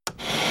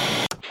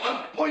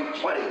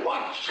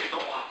say the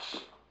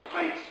words.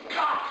 Please,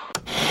 God.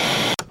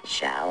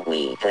 Shall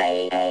we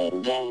play a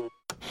game?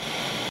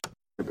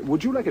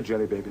 Would you like a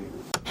jelly baby?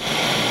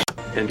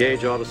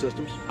 Engage all the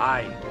systems.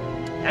 Aye.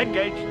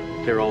 Engaged.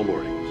 Clear all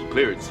moorings.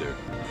 Cleared, sir.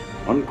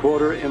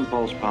 1/4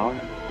 impulse power.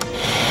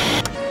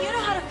 You know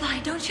how to fly,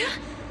 don't you?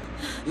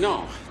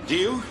 No. Do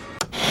you?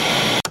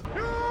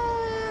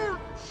 You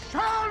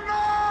shall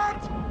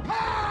not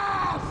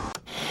pass!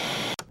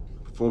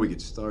 Before we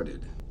get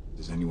started,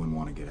 does anyone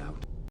want to get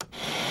out?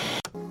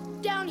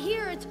 Down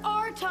here, it's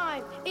our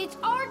time. It's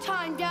our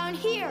time down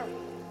here.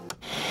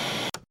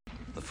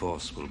 The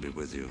Force will be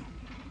with you,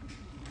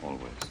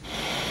 always.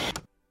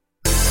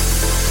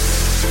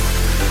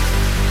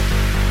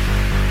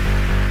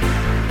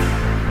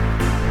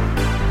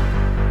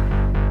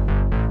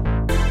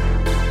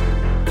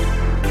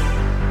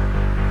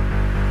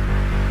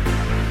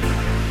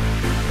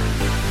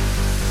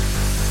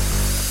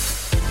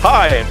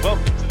 Hi, and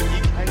welcome to the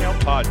Geek Hangout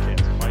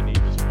Podcast. My name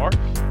is Mark,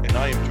 and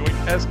I am joined,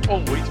 as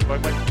always, by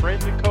my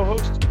friend and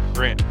co-host,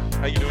 Grant.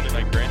 How you doing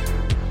tonight, Grant?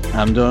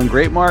 I'm doing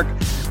great, Mark.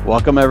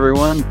 Welcome,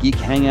 everyone. Geek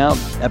Hangout,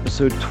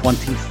 episode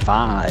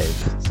 25.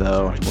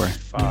 So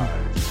 25.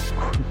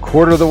 We're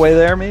quarter of the way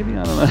there, maybe?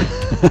 I don't know.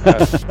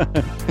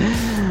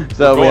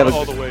 So we have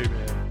all the way,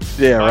 man.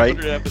 Yeah,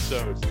 500 right?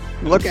 Episodes.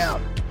 Look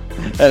out.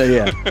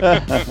 Yeah.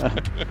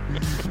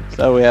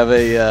 So we have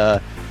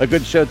a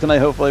good show tonight.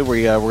 Hopefully,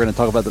 we're going to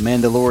talk about The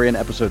Mandalorian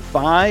episode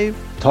 5.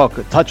 Talk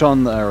a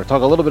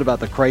little bit about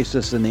the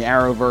Crisis in the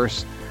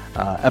Arrowverse,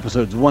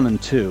 episodes 1 and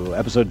 2.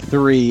 Episode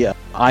 3,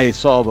 I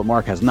saw, but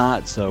Mark has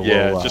not. So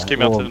yeah, it just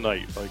came out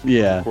tonight.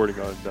 We're recording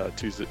on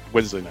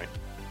Wednesday night.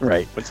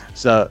 Right. Wednesday.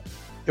 So,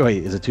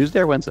 wait, is it Tuesday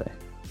or Wednesday?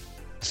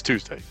 It's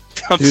Tuesday.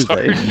 I'm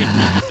Tuesday.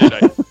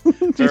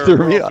 Sorry.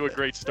 We're off to a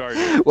great start.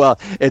 Well,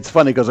 it's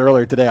funny because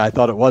earlier today I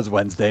thought it was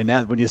Wednesday.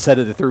 Now, when you said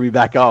it, it threw me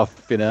back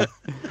off. You know.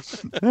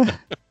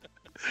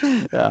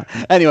 Yeah.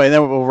 Anyway,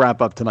 then we'll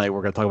wrap up tonight.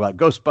 We're going to talk about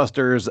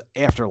Ghostbusters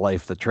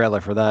Afterlife, the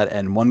trailer for that,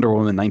 and Wonder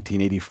Woman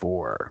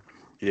 1984.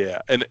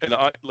 Yeah, and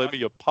let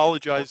me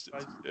apologize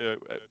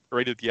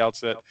right at the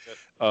outset.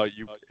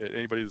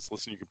 Anybody that's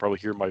listening, you can probably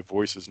hear my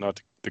voice is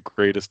not the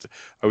greatest.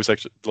 I was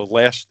actually, the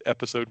last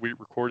episode we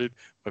recorded,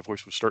 my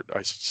voice was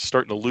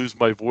starting to lose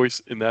my voice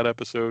in that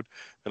episode,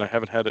 and I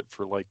haven't had it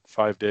for like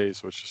 5 days,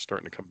 so it's just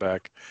starting to come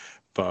back.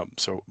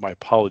 So my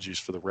apologies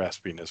for the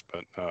raspiness,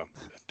 but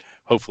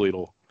hopefully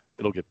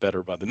it'll get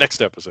better by the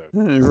next episode.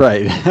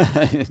 Right.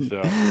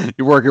 So,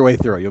 you work your way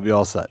through it. You'll be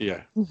all set.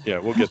 Yeah,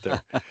 we'll get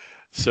there.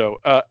 So,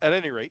 at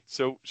any rate,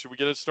 should we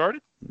get it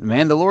started?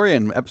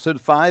 Mandalorian,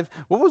 episode 5.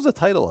 What was the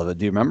title of it?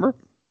 Do you remember?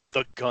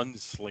 The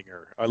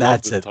Gunslinger. I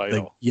That's love the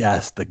title.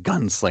 The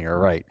Gunslinger,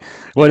 right.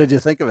 What did you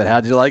think of it? How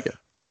did you like it?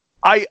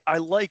 I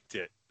liked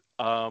it.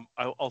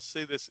 I'll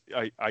say this.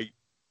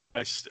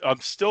 I'm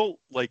still,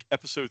 like,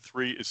 episode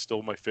 3 is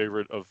still my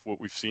favorite of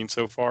what we've seen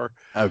so far.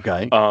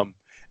 Okay.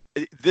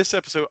 This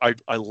episode,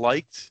 I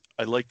liked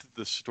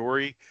the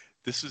story.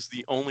 This is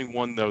the only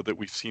one, though, that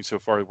we've seen so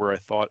far where I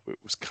thought it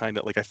was kind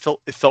of like it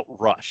felt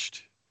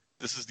rushed.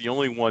 This is the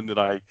only one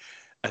that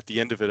at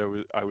the end of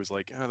it, I was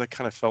like, that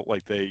kind of felt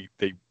like they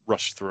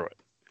rushed through it.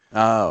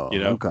 Oh, you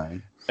know? Okay.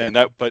 And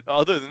but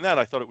other than that,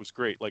 I thought it was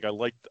great. Like I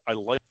liked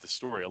the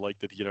story. I liked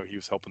that he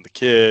was helping the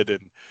kid,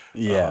 and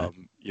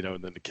and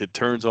then the kid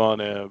turns on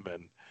him,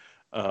 and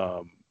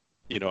I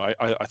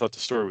thought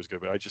the story was good,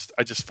 but I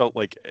just felt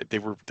like they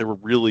were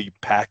really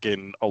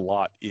packing a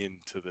lot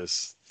into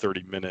this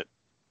 30-minute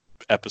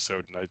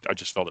episode, and I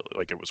just felt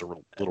like it was a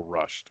little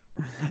rushed.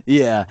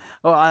 Yeah.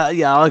 Oh,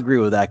 I'll agree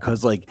with that,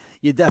 because like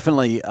you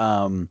definitely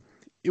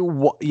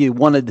you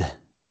wanted,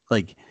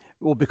 like,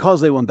 well, because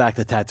they went back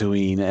to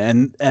Tatooine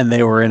and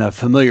they were in a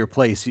familiar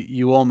place,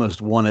 you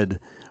almost wanted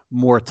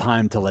more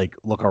time to like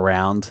look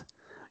around.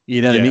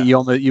 You know what I mean?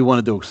 You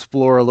wanted to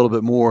explore a little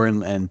bit more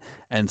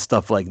and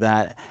stuff like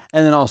that.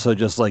 And then also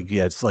just like,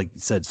 it's like you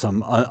said,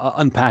 some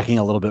unpacking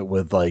a little bit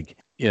with like,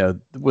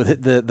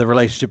 with the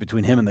relationship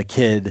between him and the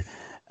kid.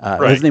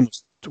 Right. His name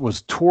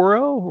was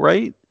Toro,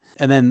 right?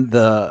 And then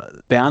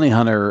the bounty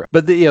hunter,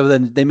 but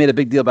then they made a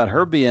big deal about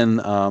her being,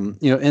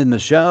 in the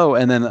show.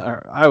 And then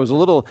I was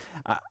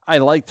I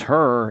liked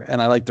her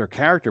and I liked her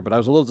character, but I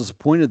was a little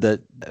disappointed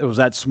that it was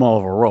that small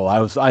of a role.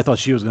 I thought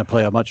she was going to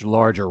play a much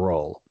larger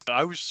role.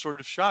 I was sort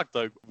of shocked.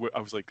 I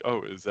was like,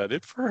 oh, is that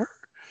it for her?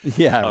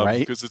 Yeah, right.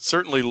 Because it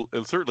certainly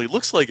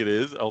looks like it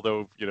is.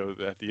 Although,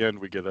 at the end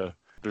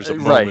there's a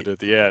moment at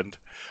the end.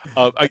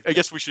 I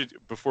guess we should,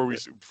 before we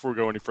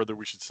go any further,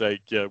 we should say,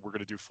 we're going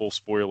to do full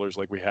spoilers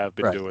like we have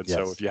been doing. Yes.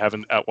 So if you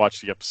haven't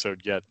watched the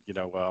episode yet,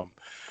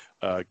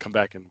 come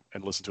back and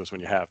listen to us when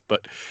you have.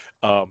 But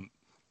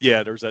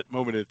there's that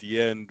moment at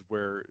the end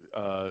where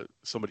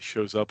somebody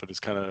shows up and is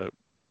kind of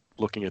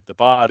looking at the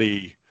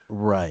body.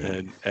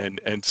 Right.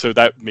 And so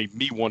that made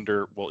me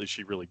wonder, well, is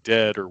she really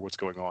dead, or what's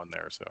going on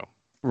there? So.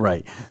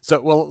 Right. So,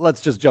 well,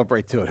 let's just jump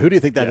right to it. Who do you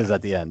think that is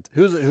at the end?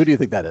 Who do you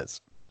think that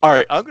is? All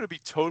right, I'm going to be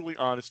totally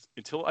honest.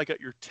 Until I got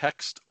your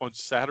text on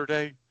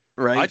Saturday,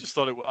 right? I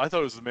thought it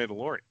was the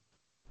Mandalorian.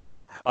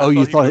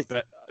 You thought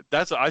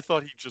I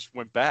thought he just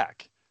went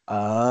back.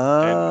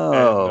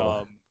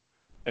 Oh.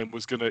 And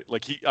was gonna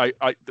like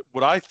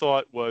what I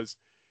thought was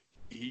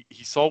he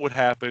saw what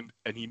happened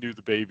and he knew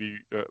the baby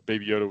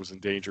Yoda was in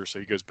danger, so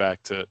he goes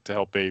back to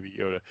help Baby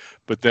Yoda.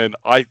 But then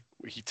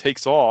he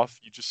takes off.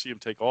 You just see him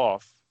take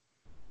off,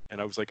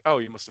 and I was like, oh,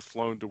 he must have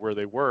flown to where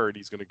they were, and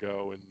he's gonna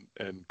go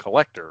and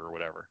collect her or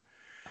whatever.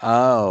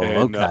 Oh,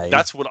 and, okay.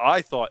 That's what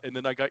I thought, and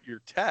then I got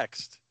your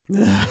text.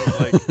 And I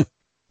was like,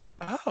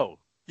 oh,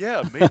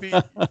 yeah, maybe.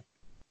 Yeah,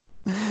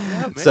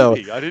 maybe. So,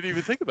 I didn't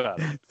even think about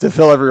it. To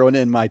fill everyone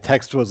in, my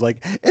text was like,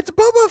 "It's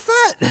Boba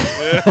Fett."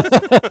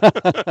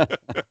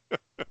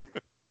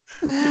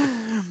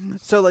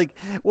 So, like,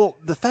 well,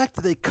 the fact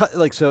that they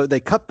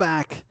cut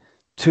back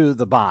to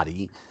the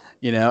body,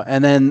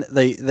 and then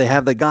they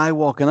have the guy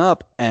walking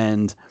up,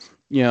 and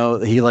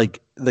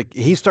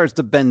he starts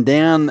to bend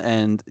down,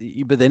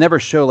 but they never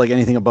show like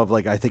anything above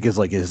I think his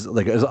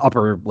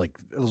upper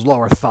his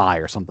lower thigh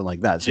or something like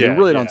that. So you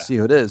really don't see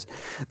who it is.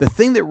 The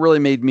thing that really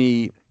made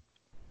me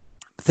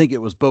think it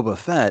was Boba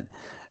Fett,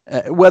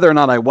 whether or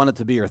not I want it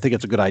to be or think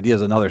it's a good idea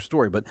is another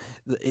story. But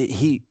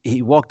he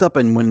walked up,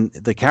 and when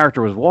the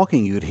character was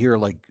walking, you'd hear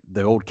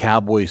the old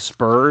cowboy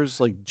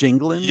spurs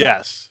jingling.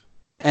 Yes.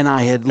 And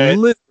I had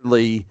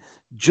literally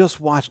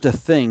just watched a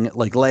thing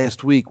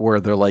last week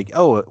where they're like,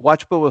 "Oh,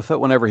 watch Boba Fett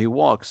whenever he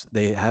walks."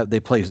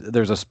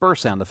 There's a spur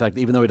sound effect,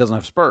 even though he doesn't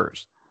have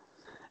spurs.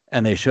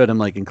 And they showed him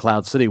in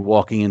Cloud City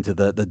walking into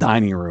the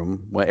dining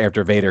room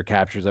after Vader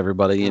captures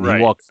everybody, and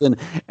he walks in,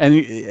 and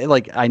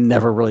I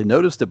never really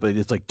noticed it, but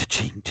it's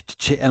cha-ching,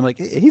 cha-ching, and I'm like,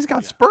 he's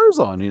got spurs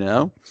on,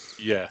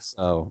 Yes.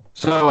 So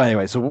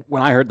anyway, so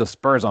when I heard the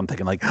spurs, I'm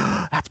thinking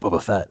that's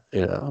Boba Fett,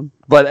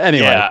 But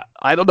anyway,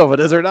 I don't know if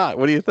it is or not.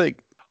 What do you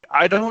think?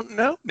 I don't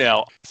know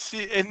now.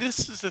 See, and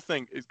this is the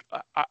thing.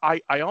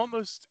 I'll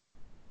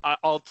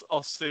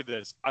say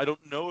this. I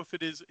don't know if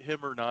it is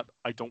him or not.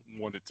 I don't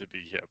want it to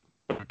be him.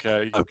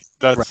 Okay.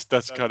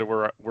 That's kind of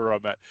where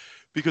I'm at,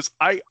 because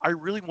I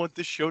really want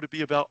this show to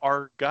be about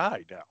our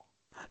guy now.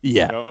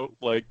 Yeah.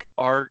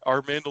 Our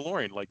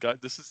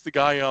Mandalorian. This is the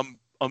guy I'm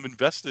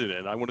invested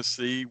in. I want to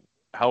see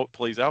how it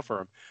plays out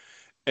for him.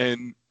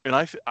 And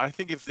I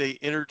think if they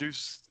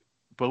introduce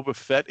Boba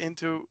Fett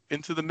into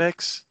the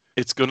mix,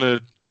 it's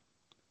gonna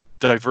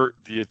divert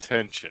the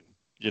attention.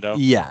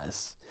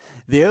 Yes.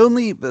 And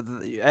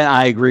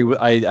I agree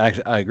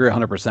I agree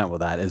 100% with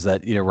that, is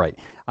that you're right.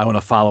 I want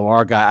to follow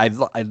our guy.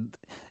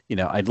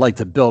 I'd like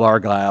to build our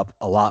guy up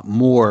a lot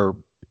more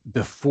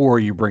before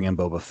you bring in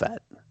Boba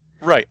Fett.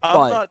 Right.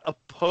 I'm not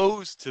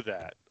opposed to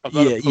that. I'm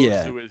not opposed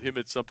to him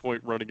at some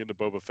point running into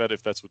Boba Fett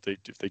if that's what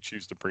if they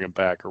choose to bring him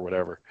back or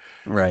whatever.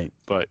 Right.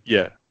 But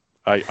yeah,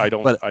 I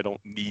don't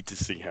need to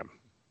see him.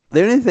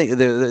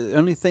 The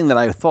only thing that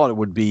I thought it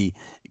would be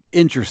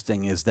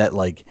interesting is that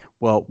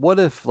what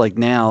if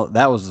now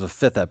that was the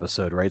 5th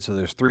episode, right? So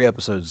there's 3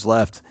 episodes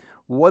left.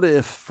 What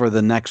if for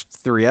the next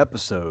 3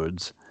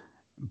 episodes,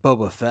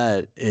 Boba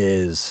Fett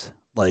is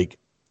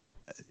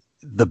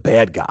the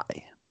bad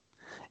guy?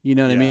 You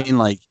know what I mean?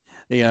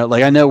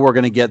 I know we're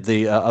going to get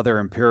the other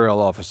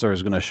Imperial officer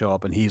is going to show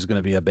up, and he's going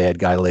to be a bad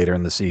guy later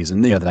in the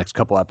season, the next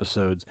couple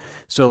episodes.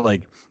 So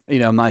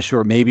I'm not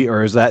sure, maybe,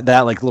 or is that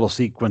little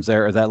sequence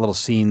there, or that little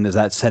scene, is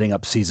that setting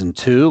up season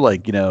 2? are we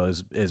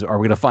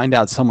going to find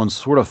out someone's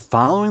sort of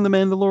following the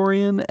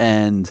Mandalorian,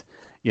 and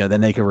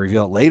then they can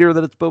reveal it later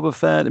that it's Boba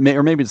Fett,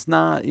 or maybe it's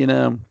not,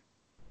 Yeah,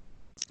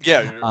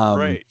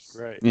 right.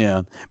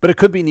 Yeah, but it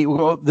could be neat.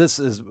 Well, this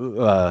is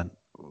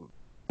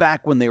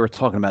back when they were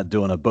talking about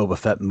doing a Boba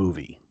Fett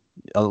movie.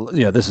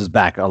 This is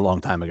back a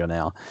long time ago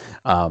now.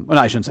 Well,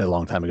 I shouldn't say a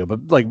long time ago, but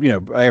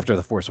after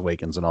The Force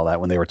Awakens and all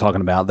that, when they were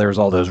talking about, there's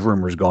all those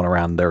rumors going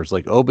around. There was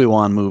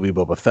Obi-Wan movie,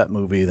 Boba Fett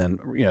movie, then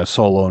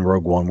Solo and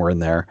Rogue One were in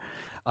there.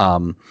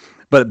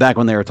 But back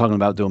when they were talking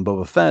about doing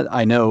Boba Fett,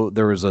 I know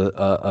there was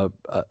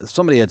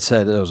somebody had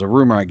said, it was a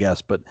rumor, I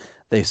guess, but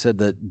they said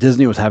that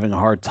Disney was having a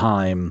hard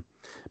time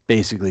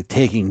basically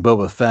taking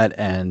Boba Fett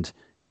and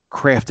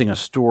crafting a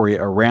story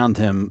around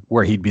him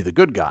where he'd be the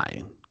good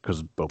guy.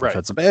 Because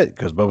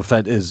Boba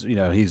Fett is,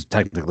 he's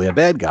technically a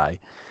bad guy.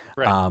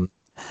 Right.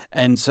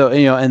 And so,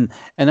 and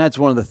that's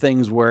one of the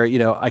things where,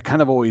 I kind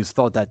of always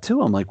thought that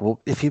too. I'm like, well,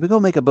 if you go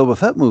make a Boba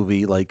Fett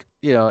movie,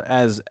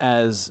 as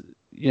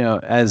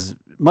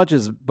much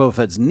as Boba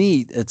Fett's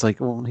neat, it's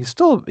well, he's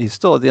still at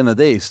the end of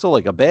the day, he's still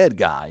a bad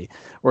guy,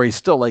 or he's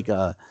still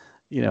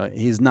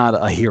he's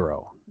not a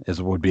hero,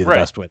 would be the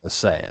best way to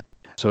say it.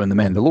 So in The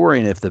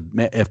Mandalorian,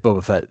 if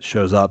Boba Fett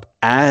shows up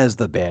as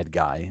the bad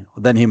guy,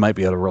 then he might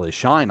be able to really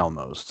shine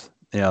almost,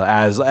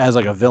 as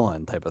a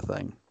villain type of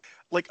thing.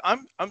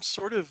 I'm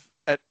sort of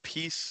at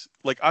peace.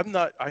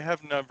 I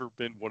have never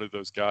been one of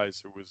those guys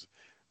who was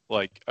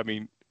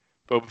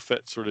Boba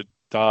Fett sort of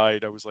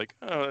died. I was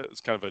it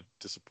was kind of a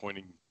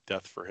disappointing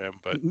death for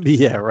him, but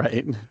yeah,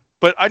 right.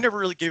 But I never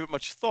really gave it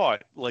much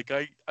thought.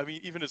 I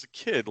mean, even as a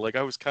kid,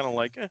 I was kind of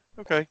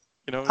okay.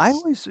 I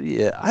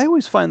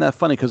always find that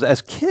funny because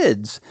as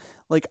kids,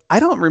 I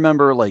don't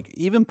remember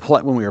even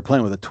when we were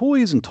playing with the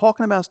toys and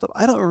talking about stuff.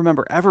 I don't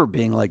remember ever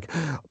being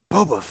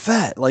Boba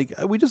Fett.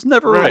 We just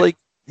never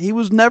he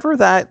was never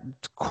that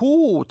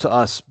cool to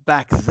us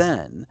back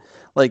then.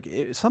 Like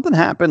something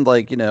happened,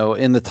 like,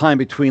 in the time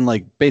between,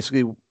 like,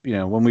 basically,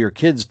 when we were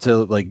kids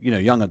to, like,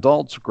 young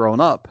adults growing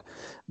up.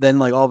 Then,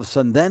 like, all of a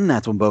sudden, then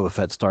that's when Boba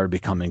Fett started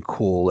becoming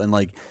cool, and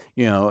like,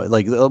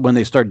 like when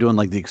they started doing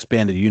like the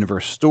expanded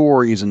universe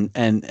stories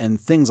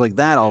and things like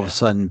that. All of a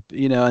sudden,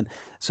 and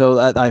so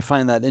I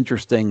find that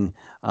interesting.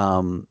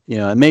 And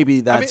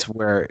maybe that's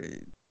where.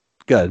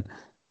 Good.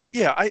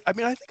 Yeah, I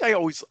mean, I think I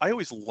always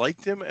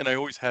liked him, and I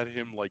always had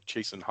him like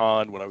chasing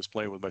Han when I was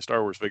playing with my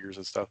Star Wars figures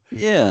and stuff.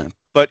 Yeah.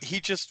 But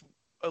he just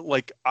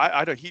like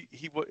I don't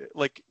he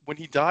like when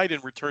he died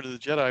in Return of the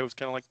Jedi, I was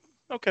kind of like,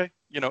 okay,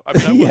 I mean, I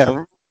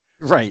wasn't,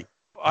 right.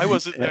 I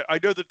wasn't. I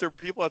know that there are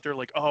people out there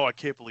like, oh, I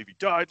can't believe he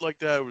died like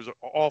that. It was an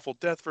awful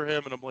death for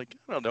him, and I'm like,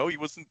 I don't know. He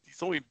wasn't.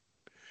 He's only.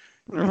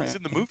 He's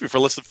in the movie for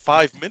less than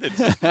 5 minits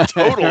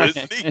total,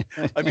 isn't he?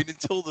 I mean,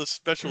 until the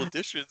special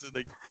editions, and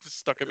they just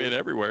stuck him in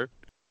everywhere.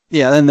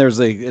 Yeah, then there's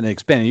an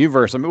expanded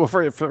universe. I mean, well,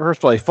 first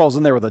of all, he falls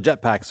in there with a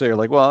jetpack, so you're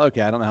like, well,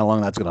 okay, I don't know how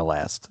long that's going to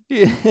last.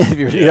 You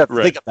have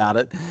to think about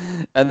it.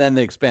 And then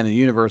the expanded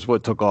universe,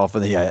 what took off,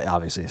 and he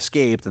obviously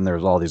escaped, and there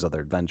was all these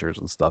other adventures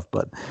and stuff.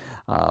 But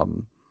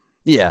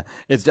yeah,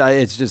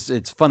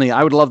 it's funny.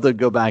 I would love to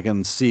go back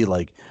and see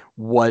like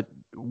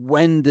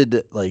when did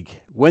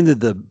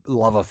the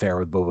love affair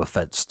with Boba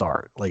Fett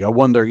start? Like, I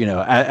wonder,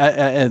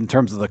 in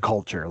terms of the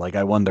culture, like,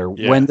 I wonder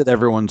when did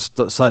everyone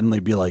suddenly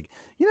be like,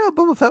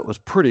 Boba Fett was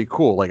pretty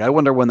cool. Like, I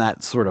wonder when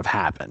that sort of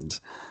happened.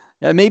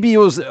 Yeah, maybe it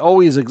was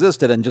always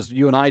existed, and just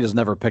you and I just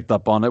never picked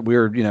up on it. We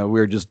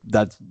were just,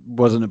 that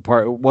wasn't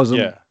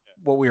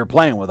what we were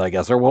playing with, I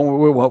guess, or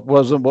what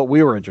wasn't what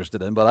we were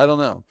interested in. But I don't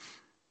know.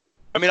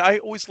 I mean, I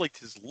always liked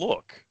his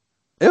look.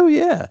 Oh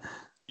yeah.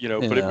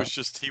 But it was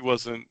just he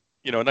wasn't.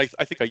 And I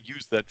think I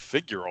used that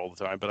figure all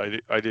the time, but I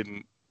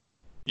didn't,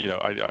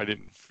 I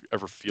didn't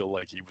ever feel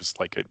like he was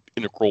like an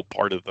integral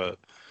part of the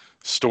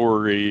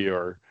story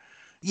or.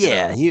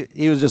 Yeah,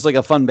 he was just like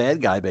a fun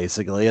bad guy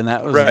basically, and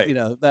that was right.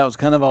 That was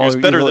kind of all. He was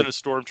better than a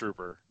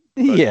stormtrooper.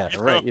 But,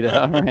 right.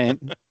 Right.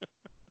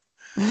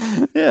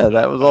 Yeah,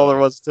 that was all there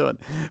was to it.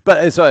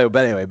 But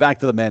anyway, back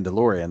to the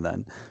Mandalorian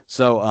then.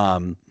 So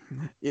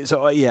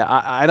yeah,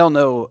 I don't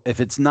know if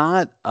it's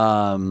not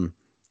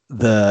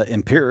the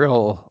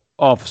Imperial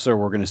officer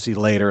we're going to see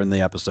later in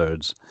the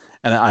episodes,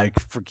 and I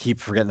keep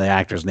forgetting the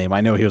actor's name.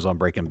 I know he was on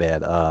Breaking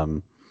Bad.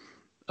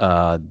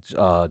 Giancarlo.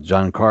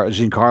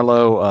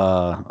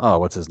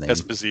 What's his name?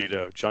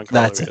 Esposito.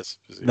 Giancarlo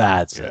Esposito.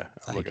 That's it.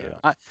 Thank you.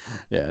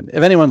 Yeah.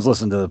 If anyone's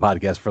listened to the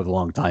podcast for a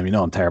long time,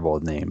 I'm terrible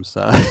with names.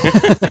 So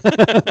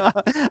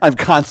I'm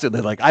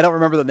constantly like, I don't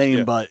remember the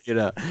name, but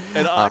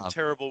And I'm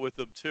terrible with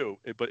them too.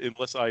 But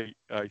unless I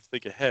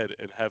think ahead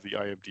and have the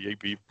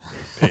IMDb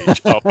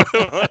page up,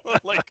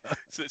 like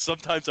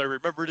sometimes I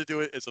remember to do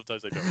it, and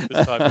sometimes I don't.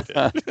 This time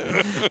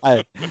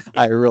I did.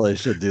 I really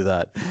should do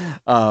that.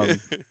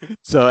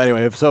 So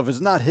anyway, if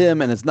it's not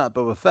him and it's not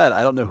Boba Fett,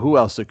 I don't know who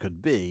else it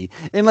could be,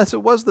 unless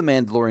it was the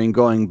Mandalorian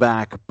going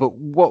back. But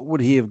what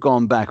would he have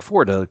gone back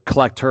for? To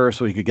collect her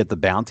so he could get the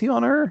bounty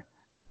on her?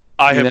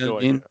 I have no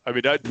idea. I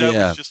mean, that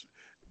was just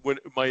when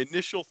my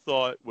initial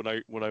thought when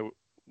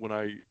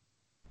I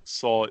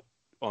saw it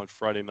on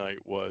Friday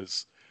night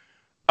was,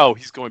 oh,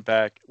 he's going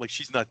back. Like,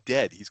 she's not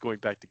dead. He's going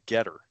back to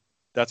get her.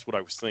 That's what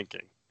I was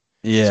thinking.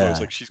 Yeah. So I was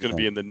like, she's going to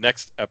be in the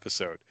next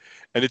episode.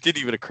 And it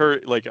didn't even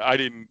occur. Like,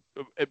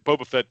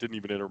 Boba Fett didn't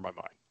even enter my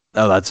mind.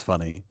 Oh, that's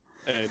funny.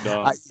 And,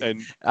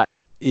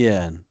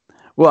 yeah.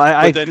 Well,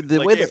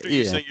 after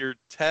you sent your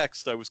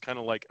text, I was kind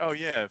of like, oh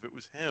yeah, if it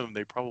was him,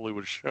 they probably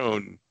would have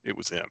shown it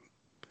was him.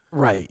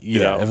 Right.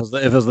 Yeah. If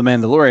it was the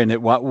Mandalorian,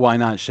 why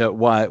not show?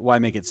 Why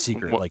make it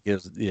secret? Like it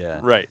was.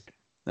 Yeah. Right.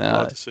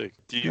 I'll have to see.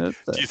 Do you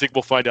think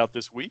we'll find out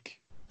this week?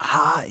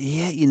 Yeah.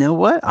 You know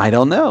what? I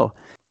don't know.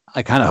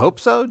 I kind of hope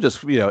so.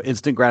 Just,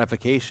 instant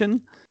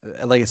gratification.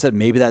 Like I said,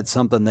 maybe that's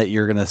something that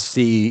you're going to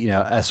see,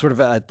 as sort of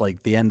at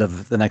like the end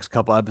of the next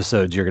couple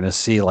episodes, you're going to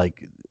see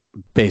like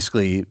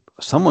basically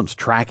someone's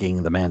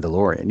tracking the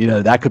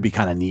Mandalorian. That could be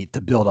kind of neat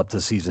to build up to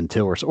season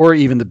 2 or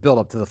even to build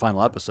up to the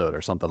final episode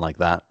or something like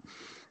that.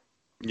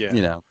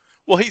 Yeah.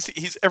 Well,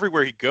 he's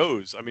everywhere he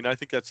goes. I mean, I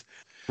think that's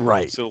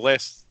right. So the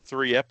last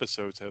 3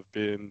 episodes have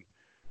been,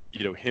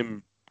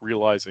 him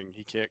realizing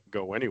he can't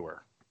go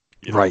anywhere.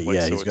 Right.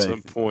 Like, so at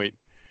some point,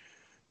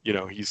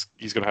 he's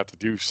going to have to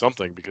do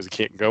something because he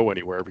can't go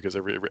anywhere because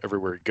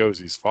everywhere he goes,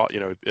 he's fought.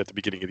 At the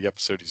beginning of the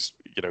episode, he's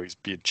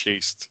being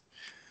chased.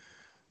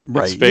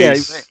 Right. In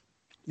space.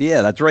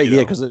 Yeah, that's right. Yeah,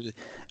 because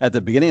at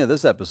the beginning of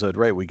this episode,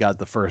 right, we got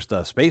the first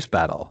space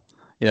battle.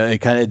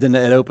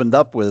 It opened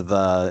up with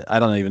I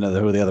don't even know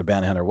who the other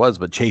bounty hunter was,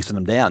 but chasing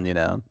him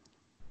down.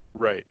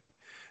 Right.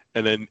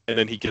 And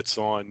then he gets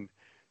on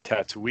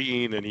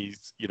Tatooine, and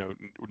he's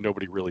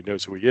nobody really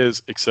knows who he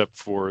is except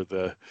for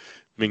the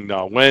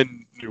Ming-Na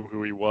Wen knew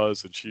who he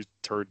was, and she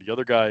turned the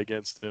other guy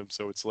against him.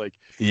 So it's like,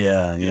 he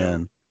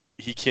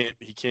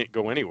can't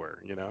go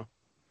anywhere.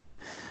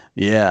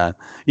 Yeah.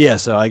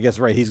 So I guess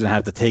he's gonna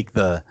have to take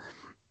the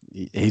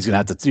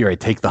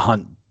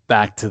hunt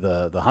back to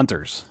the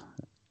hunters.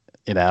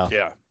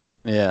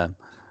 Yeah.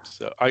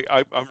 So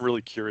I'm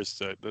really curious.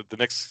 The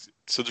next.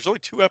 So there's only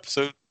 3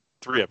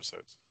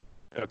 episodes.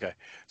 Okay,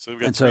 so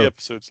we've got 3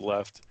 episodes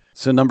left.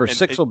 So number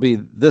 6 will be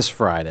this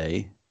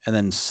Friday, and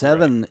then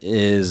 7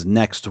 is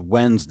next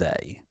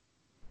Wednesday,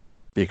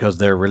 because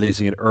they're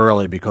releasing it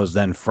early. Because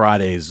then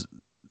Friday's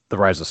The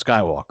Rise of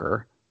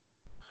Skywalker.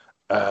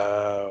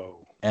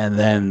 Oh. And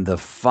then the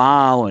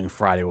following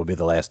Friday will be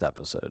the last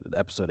episode,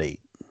 episode 8.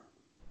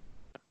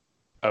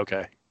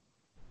 Okay.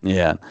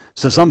 Yeah.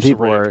 So some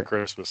people right are after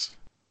Christmas.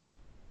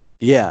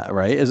 Yeah.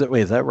 Right. Is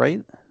that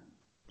right?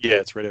 Yeah,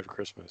 it's right after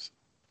Christmas.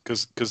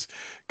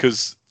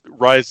 Because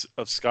Rise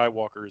of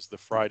Skywalker is the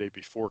Friday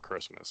before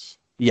Christmas.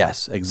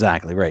 Yes.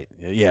 Exactly. Right.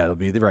 Yeah. It'll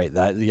be right.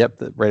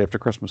 Right after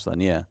Christmas. Then.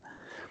 Yeah.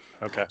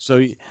 Okay.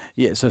 So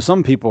yeah. So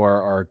some people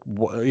are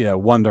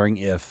wondering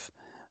if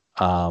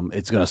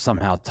it's going to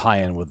somehow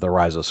tie in with the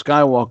Rise of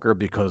Skywalker,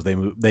 because they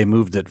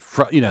moved it.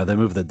 They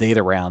moved the date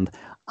around.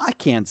 I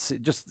can't see,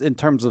 just in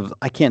terms of,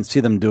 I can't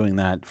see them doing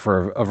that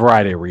for a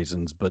variety of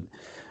reasons. But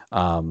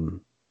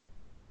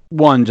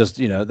one, just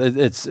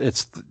it's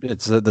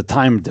the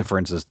time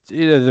difference is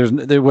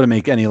there wouldn't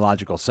make any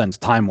logical sense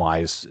time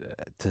wise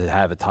to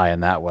have it tie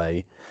in that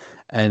way.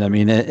 And I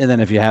mean, and then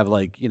if you have the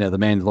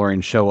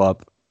Mandalorian show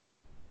up,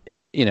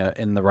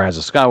 in the Rise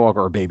of Skywalker,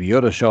 or Baby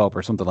Yoda show up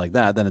or something like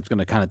that, then it's going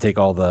to kind of take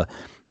all the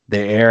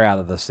air out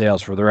of the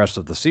sails for the rest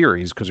of the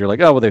series, because you're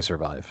like, oh, well, they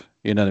survive.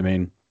 You know what I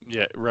mean?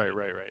 Yeah,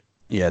 right.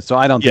 Yeah, so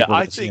I don't think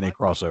we'll see any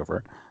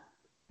crossover.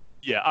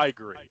 Yeah, I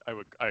agree.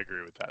 I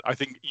agree with that. I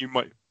think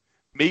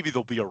maybe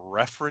there'll be a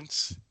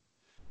reference,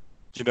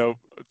 to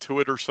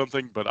it or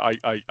something, but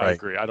I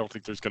agree. I don't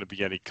think there's going to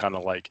be any kind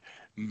of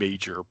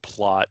major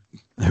plot,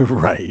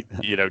 right?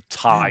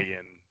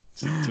 tie-in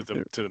to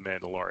the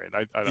Mandalorian.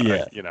 I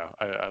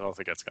don't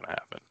think that's going to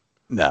happen.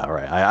 No,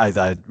 right.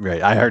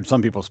 I heard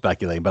some people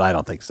speculating, but I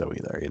don't think so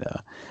either.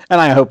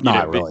 And I hope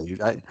not. Really,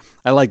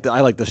 I like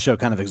the show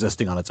kind of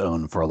existing on its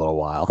own for a little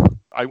while.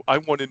 I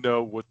want to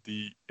know what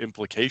the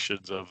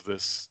implications of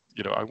this.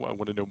 I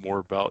want to know more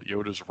about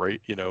Yoda's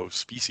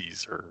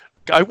species. Or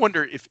I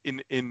wonder if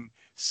in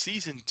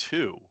season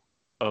 2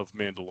 of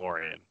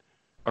Mandalorian,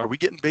 are we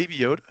getting Baby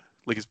Yoda?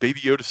 Is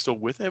Baby Yoda still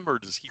with him, or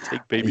does he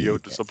take Baby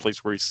Yoda to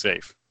someplace where he's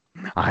safe?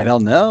 I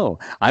don't know.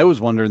 I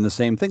was wondering the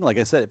same thing. Like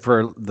I said,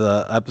 for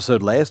the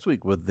episode last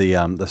week with the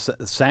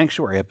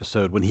Sanctuary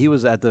episode, when he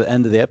was at the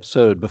end of the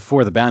episode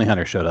before the bounty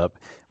hunter showed up,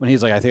 when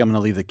he's like, I think I'm going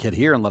to leave the kid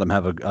here and let him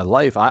have a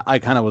life. I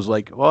kind of was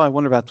like, well, I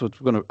wonder if that's what's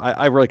going to.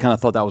 I really kind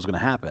of thought that was going to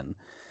happen,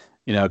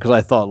 because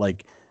I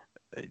thought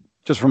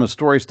just from a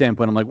story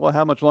standpoint, I'm like, well,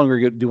 how much longer are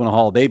you doing a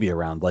haul baby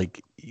around?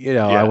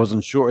 I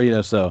wasn't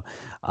sure, so.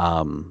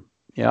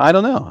 I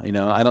don't know.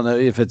 I don't know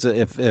if it's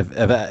if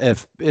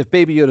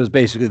Baby Yoda is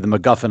basically the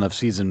MacGuffin of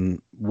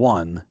season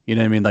 1. You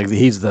know what I mean?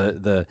 He's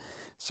the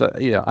so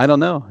I don't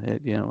know. I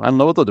don't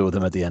know what they'll do with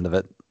him at the end of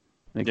it.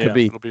 It could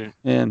be.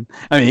 And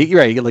I mean, you're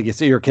right. You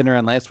see, you were kidding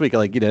around last week.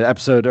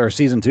 Episode or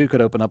season 2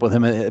 could open up with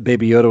him,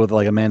 Baby Yoda, with a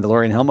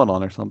Mandalorian helmet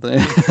on or something.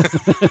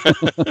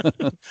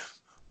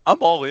 I'm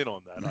all in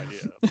on that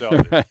idea. I'm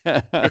telling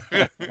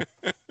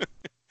you.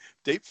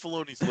 Dave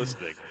Filoni's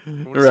listening.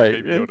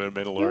 Right. Baby Yoda and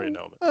Mandalorian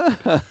helmet.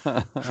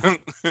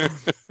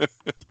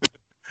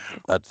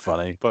 That's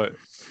funny. But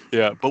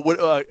yeah. But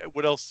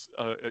what else?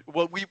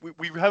 Well, we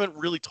haven't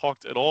really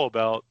talked at all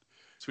about.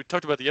 So we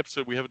talked about the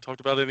episode. We haven't talked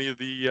about any of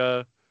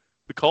the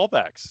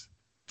callbacks.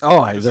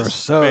 Oh, there were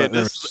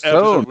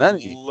so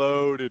many.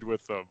 Loaded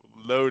with them.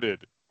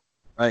 Loaded.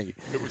 Right.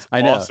 It was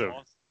awesome.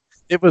 Know.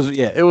 It was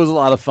a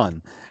lot of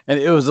fun, and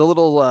it was a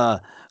little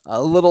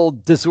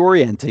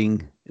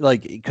disorienting.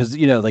 Because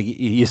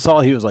you saw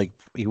he was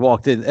he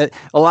walked in.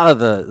 A lot of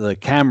the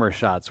camera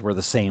shots were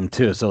the same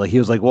too. So he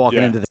was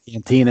walking into the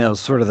cantina. It was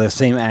sort of the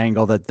same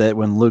angle that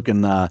when Luke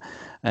and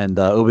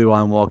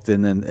Obi-Wan walked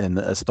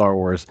in Star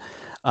Wars.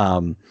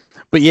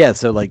 But yeah,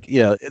 so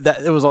that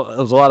it was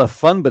a lot of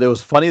fun. But it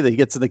was funny that he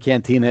gets in the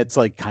cantina. It's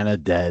kind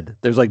of dead.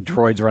 There's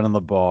droids running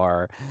the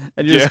bar,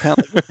 and you're just kind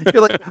of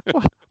you're like,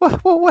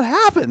 what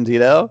happened?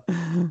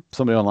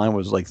 Somebody online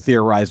was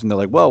theorizing.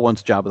 They're well,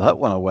 once Jabba the Hutt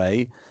went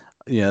away,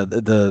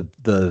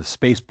 the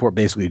spaceport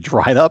basically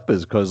dried up,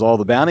 is because all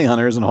the bounty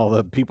hunters and all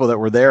the people that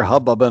were there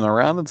hubbubbing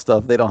around and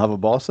stuff, they don't have a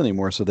boss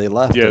anymore, so they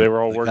left. Yeah, they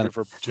were all working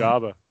for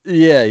Jabba.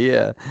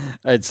 Yeah.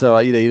 And so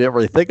you didn't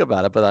really think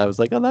about it, but I was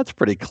like, oh, that's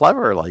pretty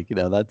clever.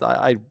 That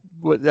I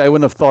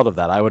wouldn't have thought of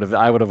that. I would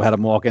have had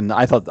him walk in.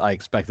 I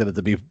expected it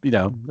to be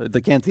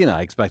the cantina.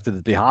 I expected it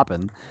to be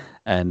hopping,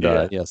 and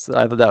yes,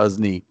 I thought that was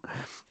neat.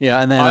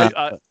 Yeah, and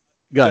then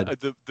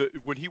good.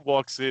 When he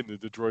walks in,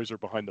 the droids are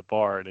behind the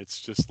bar, and it's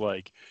just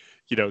the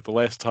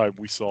last time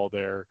we saw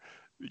the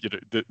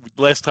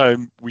last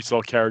time we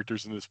saw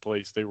characters in this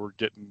place, he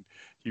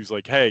was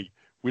like, hey,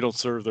 we don't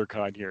serve their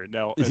kind here. And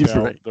now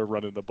they're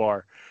running the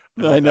bar.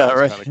 I know,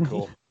 right? Kind of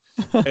cool.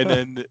 And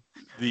then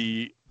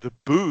the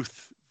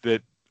booth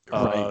that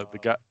the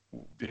guy,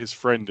 his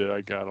friend,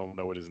 I don't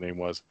know what his name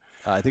was.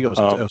 I think it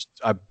was,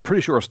 I'm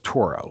pretty sure it was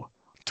Toro.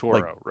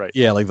 Right.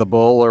 Yeah, the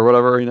bull or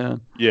whatever,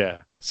 Yeah.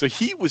 So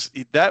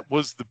that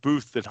was the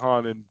booth that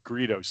Han and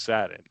Greedo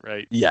sat in,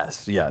 right?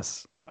 Yes.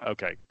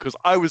 Okay, because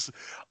I was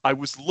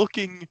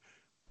looking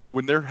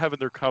when they're having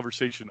their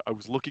conversation. I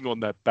was looking on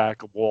that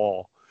back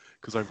wall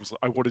because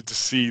I wanted to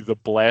see the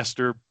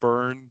blaster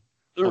burn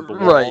on the wall.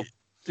 Right.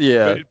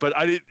 Yeah. But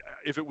I didn't.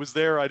 If it was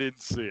there, I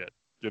didn't see it.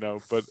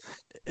 But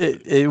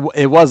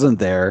it wasn't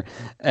there,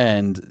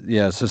 and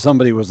so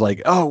somebody was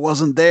like, "Oh, it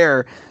wasn't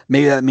there.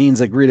 Maybe that means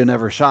that Greedo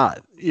never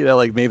shot."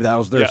 Like maybe that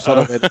was their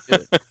subtle. And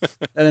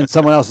then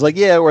someone else was like,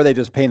 "Yeah," or they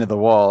just painted the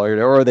wall,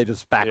 or they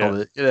just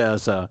spackled it.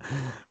 So,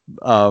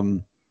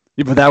 but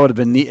that would have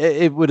been neat.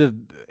 It would have.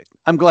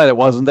 I'm glad it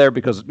wasn't there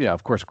because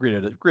of course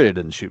Greedo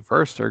didn't shoot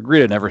first, or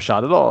Greedo never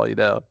shot at all.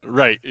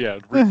 Right? Yeah.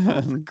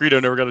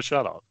 Greedo never got a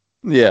shot off.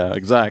 Yeah,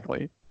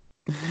 exactly.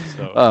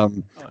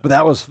 So, but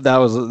that was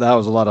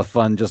a lot of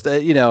fun. Just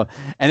and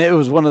it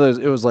was one of those.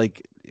 It was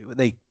like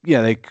they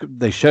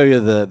show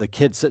you the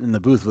kid sitting in the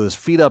booth with his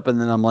feet up, and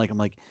then I'm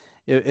like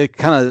it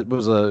kind of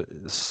was a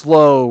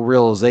slow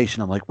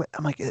realization. I'm like,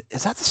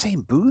 is that the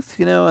same booth?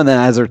 And then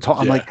as they're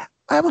talking,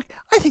 I'm like,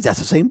 I think that's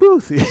the same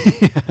booth.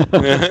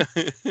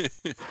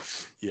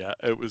 Yeah,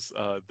 it was.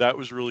 That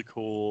was really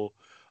cool.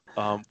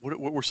 What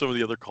were some of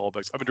the other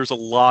callbacks? I mean, there's a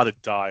lot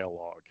of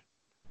dialogue.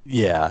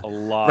 Yeah, a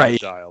lot of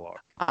dialogue.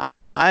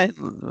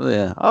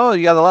 Oh,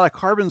 you got a lot of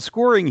carbon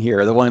scoring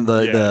here.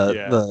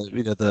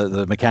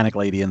 The mechanic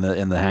lady in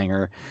the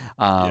hangar.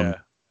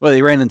 Well,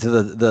 they ran into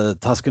the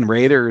Tusken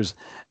Raiders,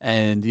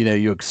 and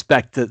you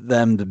expected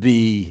them to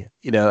be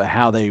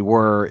how they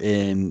were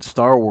in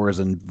Star Wars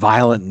and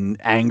violent and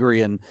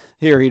angry, and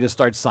here he just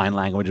starts sign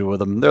language with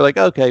them. They're like,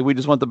 okay, we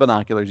just want the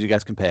binoculars. You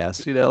guys can pass.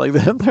 They're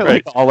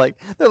right.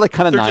 they're like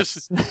kind of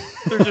nice.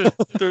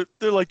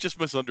 They're like just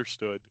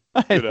misunderstood.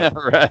 I know,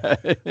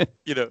 right?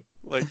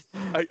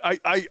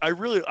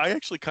 I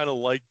actually kind of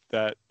liked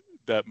that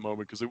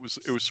moment because it was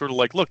sort of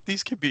like, look,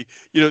 these can be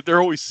they're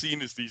always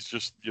seen as these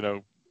just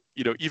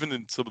even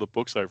in some of the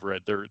books I've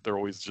read, they're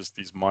always just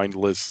these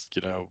mindless,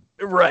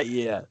 right,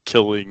 yeah,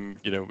 killing,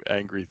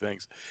 angry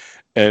things,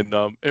 and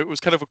it was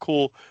kind of a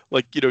cool,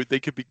 they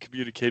could be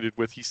communicated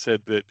with. He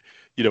said that,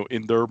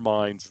 in their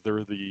minds,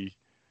 they're the,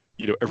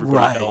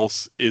 everybody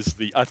else is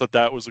the. I thought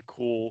that was a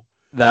cool.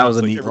 That was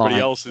a neat everybody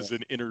line. else is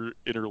an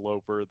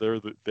interloper. They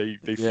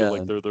feel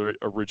like they're the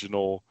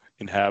original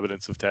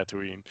inhabitants of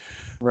Tatooine,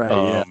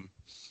 right?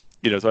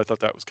 So I thought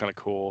that was kind of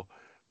cool.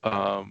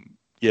 But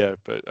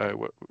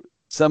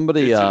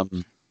somebody I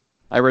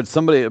read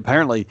somebody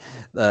apparently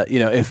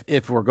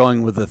if we're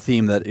going with the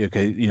theme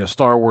that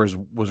Star Wars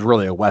was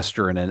really a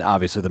Western, and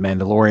obviously the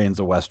Mandalorian's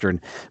a Western,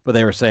 but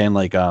they were saying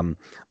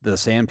the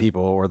Sand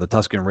People or the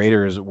Tusken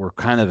Raiders were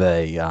kind of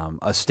a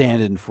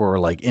stand-in for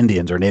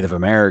Indians or Native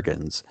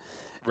Americans,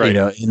 right?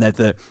 And that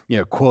the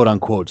quote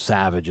unquote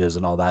savages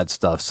and all that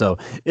stuff. So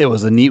it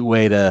was a neat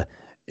way to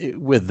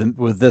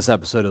with this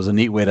episode, it was a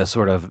neat way to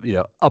sort of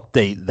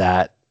update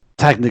that.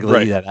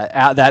 Technically,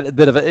 that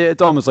bit of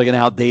it's almost like an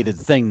outdated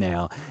thing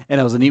now,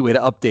 and it was a neat way to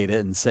update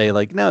it and say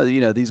no,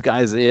 these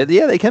guys,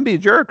 they can be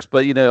jerks,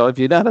 but if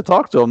you know how to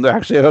talk to them, they're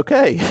actually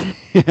okay.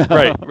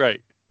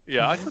 Right.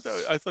 Yeah, I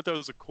thought that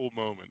was a cool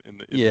moment in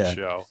the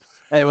show.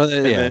 Hey,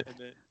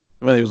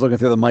 when he was looking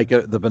through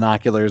the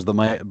binoculars, the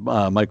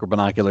micro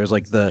binoculars,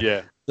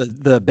 the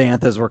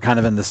banthas were kind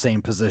of in the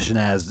same position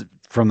as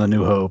from the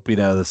New Hope,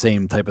 the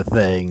same type of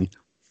thing.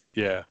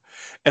 Yeah,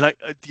 and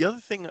the other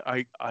thing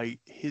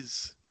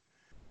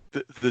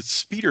the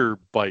speeder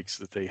bikes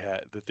that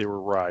they were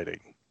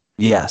riding.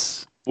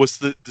 Yes. Was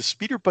the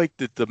speeder bike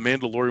that the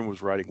Mandalorian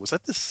was riding, was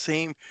that the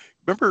same?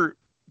 Remember,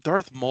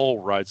 Darth Maul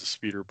rides a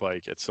speeder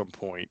bike at some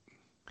point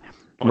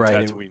on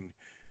Tatooine.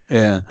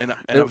 Yeah. And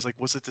I was like,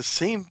 was it the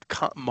same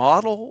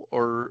model,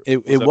 or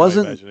it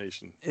wasn't? My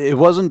imagination? It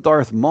wasn't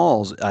Darth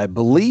Maul's, I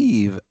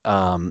believe.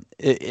 I'm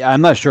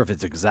not sure if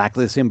it's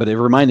exactly the same, but it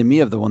reminded me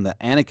of the one that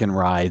Anakin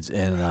rides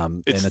in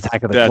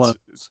Attack of the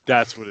Clones.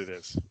 That's what it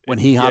is. When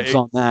he hops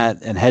on that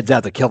and heads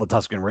out to kill the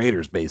Tusken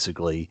Raiders,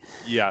 basically.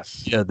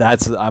 Yes.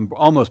 I'm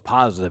almost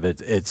positive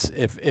it's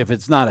if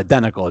it's not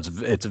identical,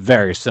 it's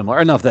very similar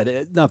enough that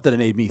it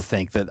made me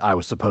think that I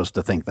was supposed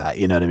to think that.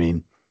 You know what I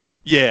mean?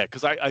 Yeah,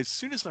 because as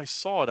soon as I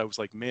saw it, I was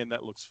like, "Man,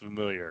 that looks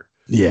familiar."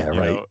 Yeah,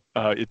 right.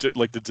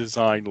 The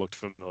design looked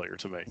familiar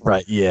to me.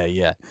 Right.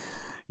 Yeah.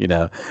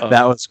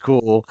 That was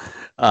cool.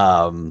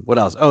 What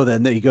else? Oh,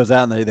 then he goes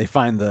out and they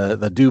find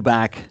the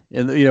dewback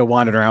and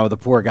wandering around with the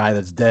poor guy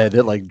that's dead,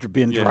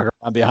 being dragged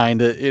around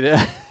behind it.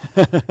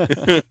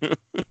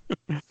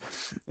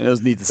 It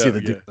was neat to see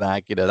the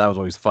dewback. That was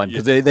always fun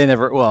because they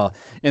never. Well,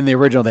 in the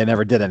original, they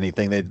never did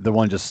anything. The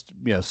one just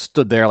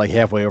stood there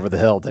halfway over the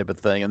hill type of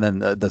thing, and then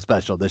the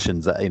special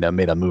editions made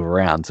them move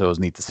around. So it was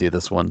neat to see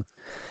this one.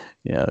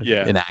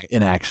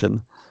 In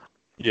action.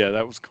 Yeah,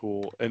 that was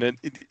cool. And then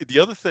the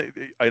other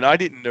thing, and I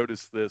didn't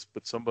notice this,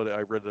 but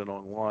I read it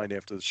online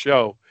after the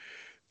show.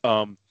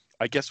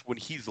 I guess when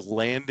he's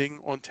landing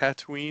on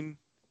Tatooine,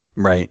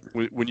 right?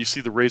 When you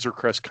see the Razor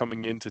Crest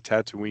coming into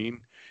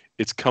Tatooine,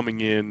 it's coming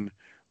in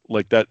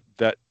like that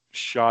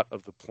shot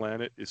of the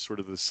planet is sort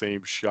of the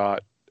same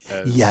shot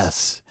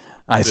Yes,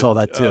 I saw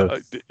that too.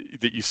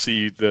 That you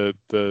see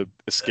the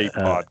escape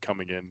pod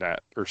coming in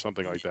that or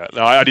something like that.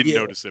 No, I didn't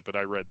notice it, but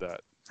I read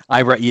that.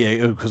 I read,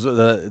 yeah, because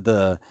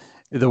the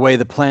way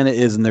the planet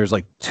is, and there's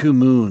like two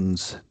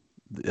moons.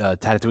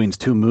 Tatooine's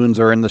two moons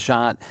are in the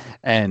shot,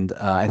 and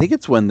I think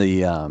it's when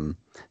the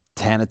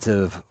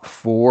Tanative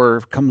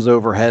 4 comes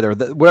overhead, or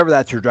whatever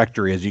that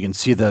trajectory is. You can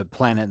see the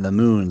planet and the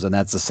moons, and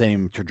that's the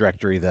same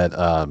trajectory that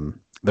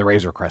the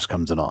Razor Crest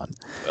comes in on.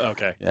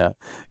 Okay.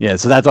 Yeah.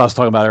 So that's what I was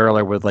talking about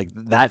earlier with like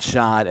that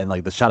shot and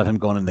like the shot of him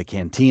going in the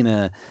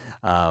cantina.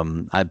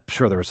 I'm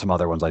sure there were some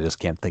other ones I just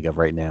can't think of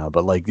right now,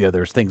 but like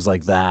there's things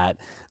like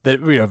that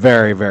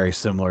very, very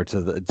similar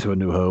to A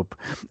New Hope.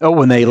 Oh,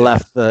 when they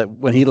left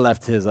when he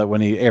left his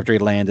after he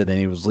landed and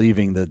he was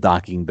leaving the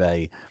docking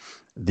bay,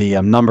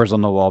 the numbers on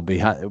the wall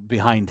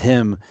behind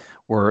him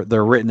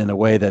they're written in a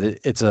way that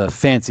it's a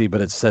fancy, but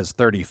it says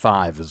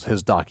 35 is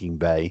his docking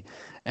bay.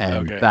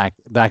 And back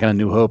in A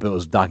New Hope, it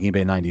was Docking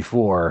Bay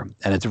 94,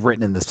 and it's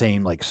written in the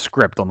same like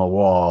script on the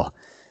wall,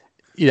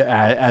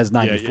 as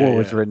 94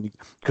 was written.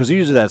 Because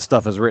usually that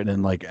stuff is written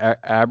in like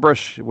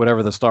Abrish,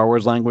 whatever the Star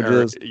Wars language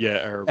is.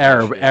 Yeah,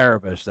 Arabish.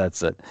 Arabish,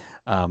 that's it.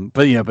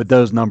 But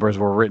those numbers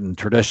were written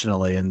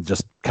traditionally and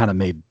just kind of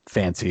made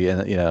fancy in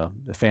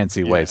a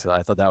fancy way. So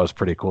I thought that was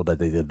pretty cool that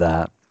they did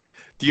that.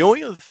 The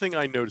only other thing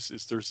I noticed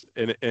is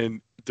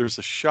there's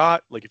a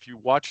shot, like if you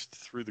watch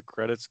through the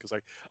credits, because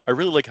I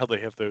really like how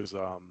they have those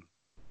that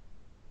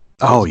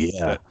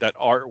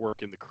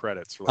artwork in the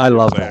credits. I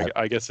love that.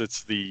 I guess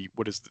it's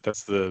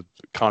that's the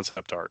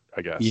concept art,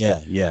 I guess.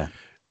 Yeah.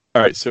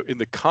 All right, so in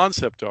the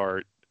concept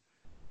art,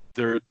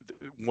 there's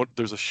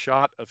a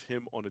shot of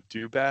him on a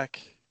dewback.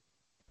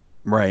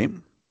 Right.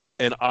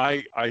 And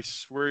I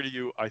swear to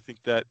you, I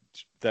think that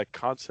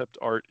concept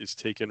art is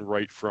taken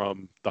right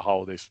from the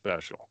holiday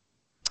special.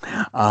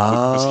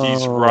 Because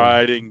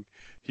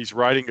he's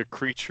riding a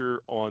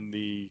creature in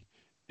the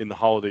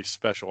holiday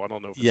special. I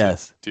don't know if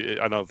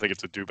I don't think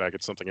it's a dewback,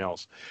 it's something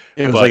else.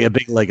 It was like a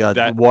big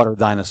water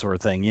dinosaur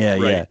thing.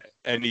 Yeah.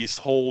 And he's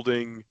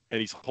holding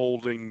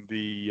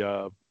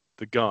the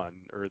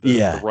gun or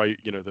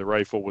the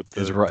rifle with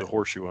the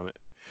horseshoe on it.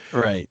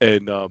 Right.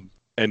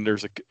 And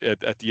there's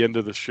at the end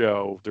of the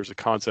show there's a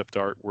concept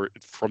art where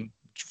from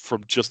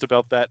just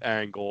about that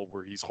angle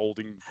where he's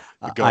holding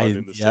the gun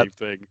in the same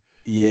thing.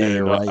 Yeah,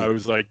 and, right. I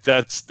was like,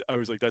 that's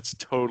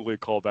totally a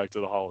callback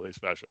to the holiday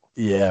special.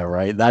 Yeah,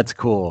 right. That's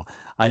cool.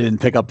 I didn't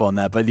pick up on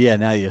that, but yeah,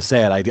 now you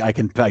say it, I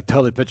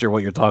totally picture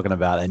what you're talking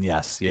about. And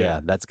yes,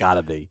 that's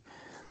gotta be.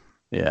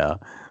 Yeah,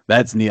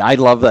 that's neat. I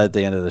love that at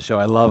the end of the show.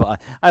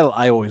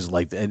 I always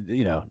liked it.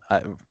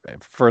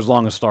 For as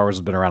long as Star Wars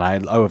has been around,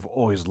 I've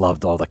always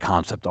loved all the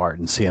concept art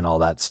and seeing all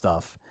that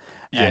stuff.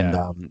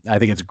 Yeah. And I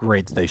think it's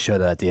great that they show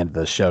that at the end of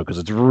the show because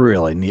it's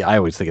really neat. I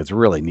always think it's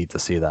really neat to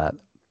see that.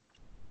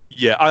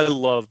 Yeah, I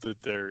love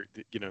that they're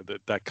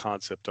that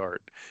concept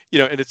art.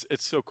 And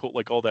it's so cool,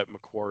 like all that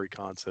Macquarie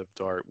concept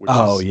art, which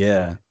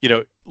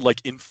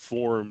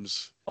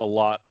informs a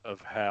lot of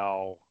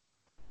how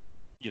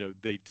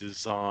they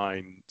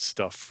design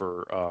stuff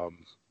for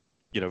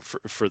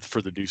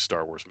for the new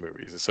Star Wars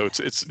movies. And so it's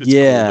cool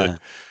that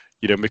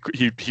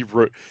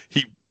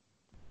he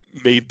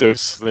made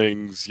those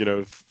things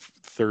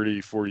 30,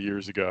 40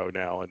 years ago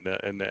now,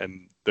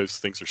 and those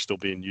things are still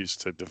being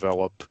used to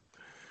develop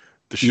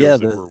the shows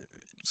that we're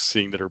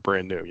seeing that are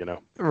brand new,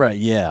 Right.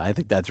 Yeah. I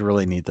think that's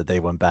really neat that they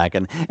went back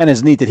and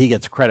it's neat that he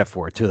gets credit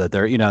for it too, that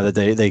they're, that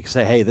they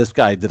say, hey, this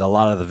guy did a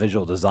lot of the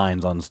visual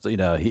designs on,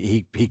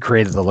 he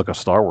created the look of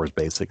Star Wars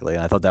basically.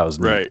 And I thought that was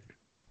neat.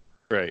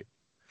 Right.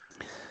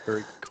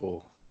 Very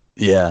cool.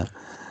 Yeah.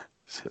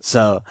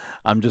 So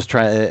I'm just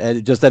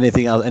trying, just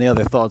anything else, any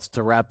other thoughts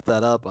to wrap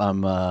that up?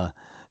 I'm,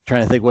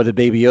 trying to think, what did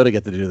Baby Yoda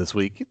get to do this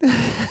week? Baby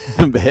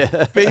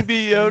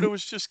Yoda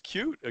was just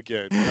cute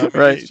again.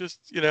 Right. He's just,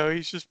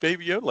 he's just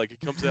Baby Yoda. Like, it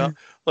comes out,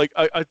 like,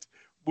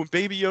 when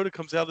Baby Yoda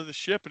comes out of the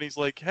ship and he's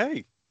like,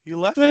 hey, he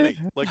left me.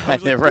 Like, I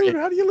was like, dude,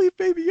 how do you leave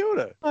Baby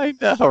Yoda? I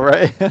know,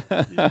 right?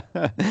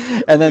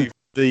 And then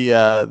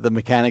the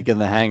mechanic in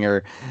the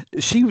hangar,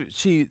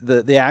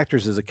 the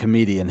actress is a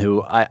comedian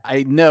who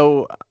I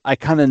know, I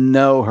kind of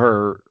know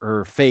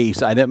her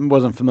face.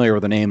 Wasn't familiar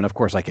with her name, and of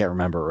course I can't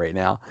remember it right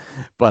now.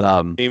 But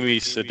Amy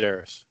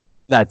Sedaris.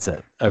 That's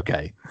it.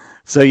 Okay.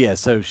 So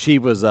she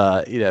was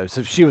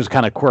so she was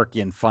kind of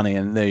quirky and funny,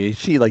 and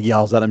she like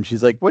yells at him.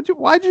 She's like, why'd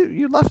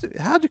you left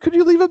it? Could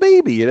you leave a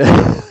baby? You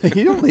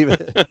don't leave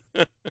it.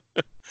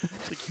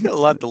 Like, you got a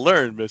lot to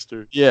learn,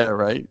 mister. Yeah,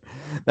 right.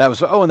 That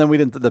was and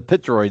then the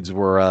pit droids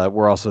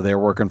were also there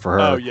working for her.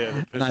 Oh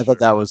yeah, and I thought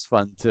that was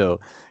fun too,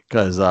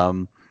 because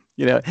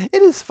it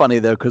is funny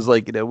though, because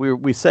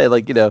we say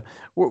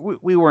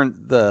we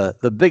weren't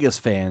the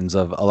biggest fans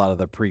of a lot of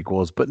the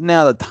prequels, but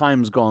now that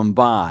time's gone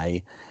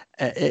by,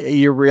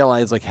 you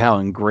realize like how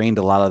ingrained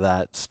a lot of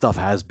that stuff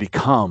has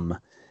become.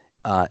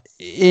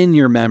 In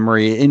your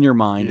memory, in your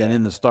mind, and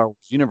in the Star Wars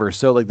universe.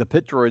 So like the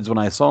pit droids, when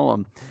I saw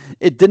them,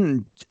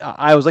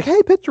 I was like,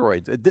 hey, pit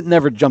droids. It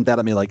never jumped out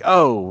at me like,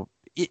 oh,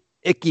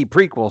 icky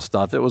prequel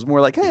stuff. It was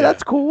more like, hey,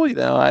 that's cool.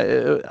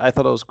 I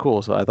thought it was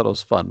cool, so I thought it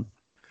was fun.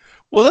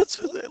 Well,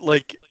 that's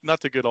like,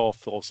 not to get all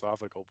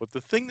philosophical, but the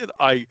thing that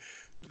I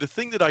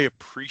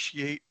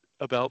appreciate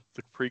about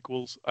the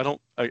prequels,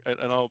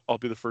 I'll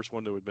be the first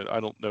one to admit, I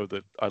don't know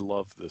that I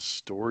love the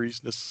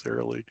stories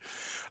necessarily,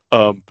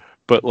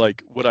 but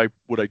like what I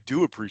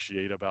do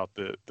appreciate about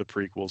the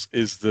prequels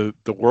is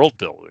the world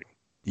building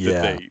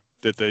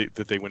that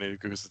they went into,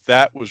 because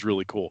that was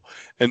really cool,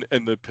 and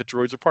the pit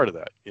droids are part of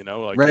that,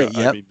 like right,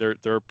 I mean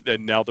they're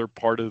and now they're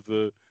part of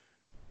the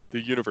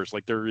universe,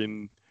 like they're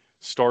in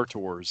Star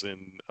Tours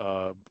and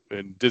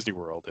Disney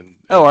World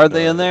are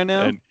they in there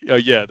now? And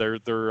yeah, they're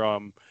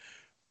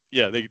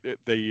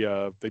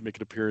they make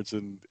an appearance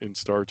in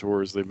Star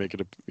Tours. They make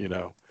it I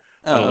don't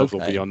know if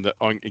they'll be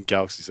in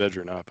Galaxy's Edge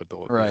or not, but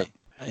they'll right.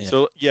 Yeah.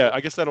 So yeah,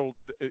 I guess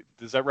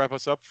does that wrap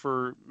us up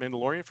for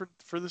Mandalorian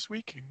for this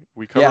week?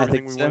 We covered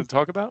everything we wanted to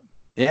talk about.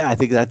 Yeah, I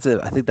think that's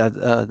it. I think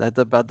that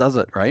about does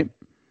it, right?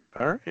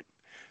 All right,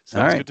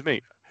 sounds good to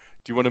me.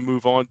 Do you want to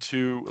move on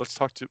to let's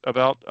talk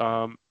about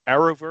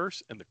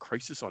Arrowverse and the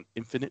Crisis on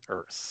Infinite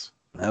Earths?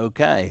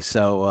 Okay,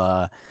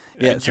 so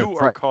you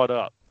are caught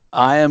up.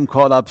 I am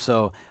caught up,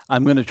 so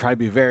I'm going to try to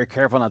be very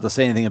careful not to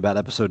say anything about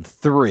episode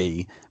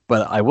 3.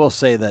 But I will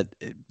say that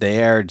they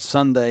aired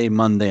Sunday,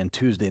 Monday, and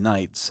Tuesday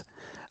nights.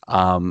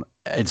 And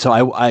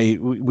so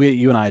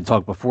you and I had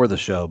talked before the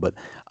show, but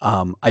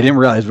I didn't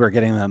realize we were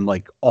getting them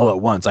like all at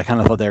once. I kind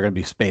of thought they were going to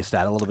be spaced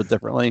out a little bit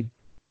differently.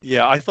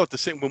 Yeah, I thought the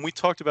same. When we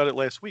talked about it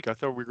last week, I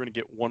thought we were going to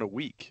get one a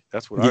week.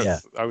 That's what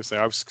I was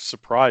saying. I was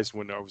surprised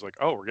when I was like,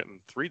 oh, we're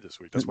getting 3 this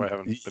week. That's why I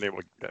haven't been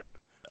able to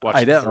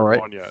watch the third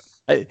one yet.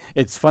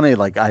 It's funny,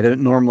 like I don't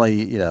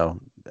normally,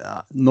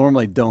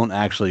 normally don't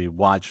actually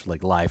watch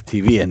like live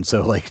TV, and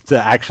so like to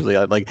actually,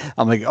 I'm like,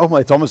 oh,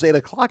 it's almost 8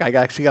 o'clock. I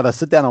actually got to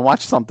sit down and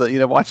watch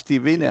something, watch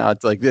TV now.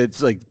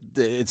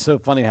 It's so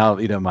funny how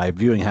my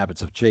viewing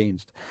habits have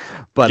changed,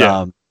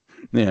 but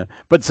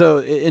But so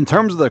in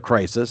terms of the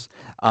Crisis,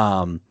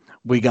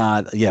 we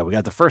got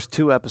the first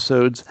 2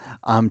 episodes.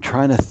 I'm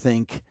trying to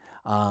think.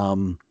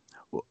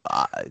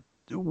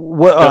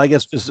 What I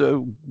guess just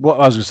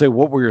what I was going to say.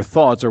 What were your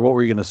thoughts, or what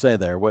were you going to say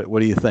there? What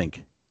do you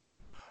think?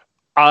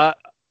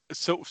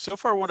 So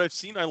far what I've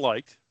seen, I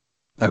liked.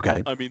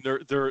 Okay. I mean,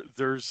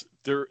 there's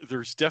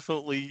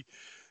definitely,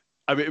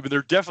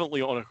 they're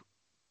definitely on a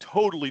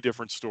totally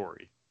different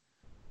story,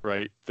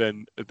 right?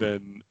 Than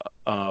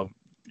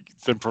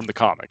from the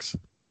comics.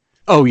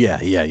 Oh yeah.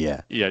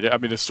 Yeah, I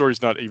mean the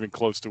story's not even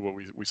close to what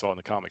we saw in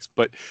the comics,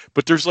 but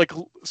there's like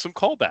some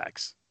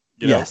callbacks.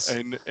 Yes.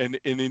 And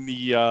in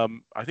the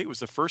I think it was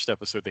the first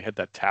episode, they had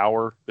that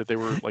tower that they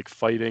were like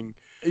fighting.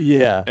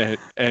 Yeah.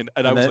 And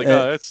I was like,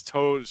 oh, that's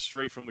totally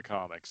straight from the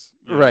comics.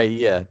 Right.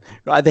 Yeah.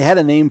 They had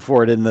a name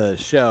for it in the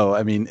show.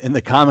 I mean, in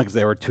the comics,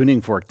 they were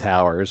tuning fork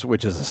towers,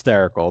 which is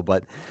hysterical.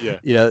 But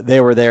they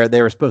were there.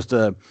 They were supposed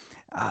to.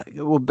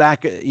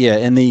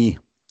 In the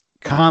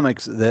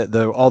comics,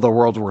 all the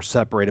worlds were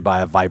separated by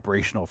a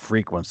vibrational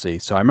frequency.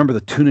 So I remember the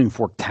tuning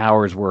fork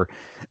towers were,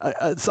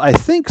 I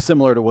think,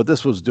 similar to what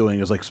this was doing.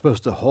 Is like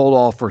supposed to hold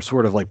off or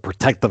sort of like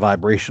protect the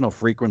vibrational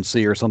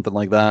frequency or something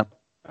like that.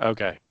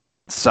 Okay.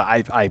 So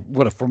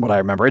from what I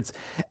remember, it's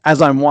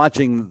as I'm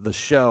watching the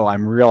show,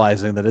 I'm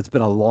realizing that it's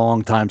been a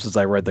long time since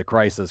I read The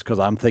Crisis, because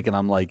I'm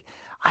like,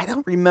 I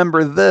don't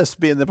remember this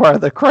being the part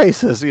of The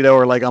Crisis,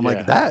 or like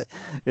like that,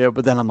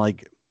 But then I'm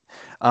like,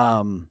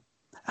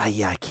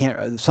 I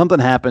can't. Something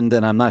happened,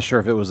 and I'm not sure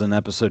if it was in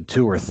episode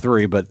 2 or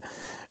 3, but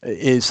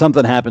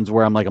something happens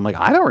where I'm like,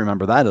 I don't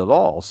remember that at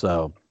all.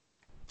 So,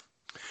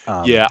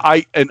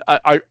 I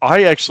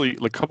actually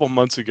a couple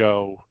months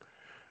ago,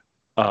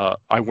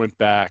 I went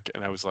back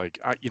and I was like,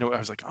 I'm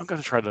going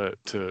to try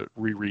to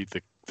reread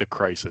the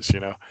Crisis,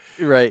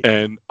 right?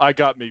 And I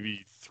got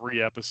maybe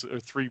 3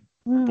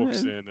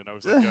 books in, and I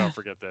was like, oh,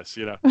 forget this,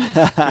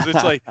 'Cause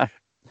it's like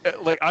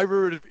I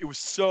remember it was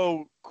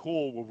so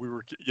cool when we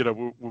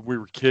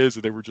were kids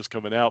and they were just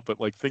coming out, but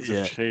like things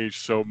have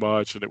changed so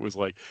much, and it was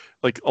like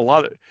a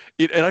lot of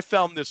it. And I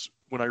found this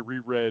when I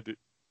reread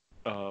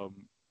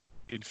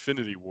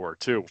Infinity War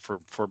too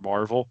for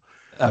Marvel.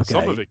 Okay.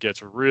 Some of it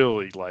gets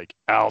really like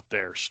out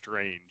there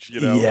strange,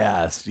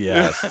 Yes.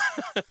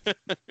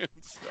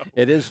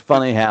 It is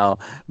funny how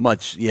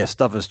much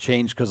stuff has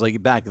changed, because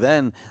like back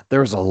then there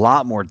was a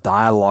lot more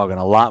dialogue and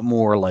a lot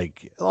more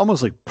like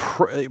almost like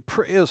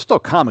it was still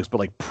comics, but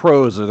like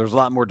prose. There's a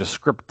lot more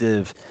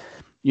descriptive.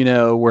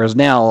 Whereas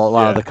now a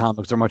lot of the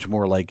comics are much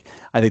more like,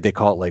 I think they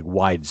call it like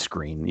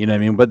widescreen, you know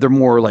what I mean? But they're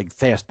more like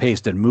fast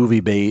paced and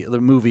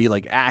movie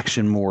like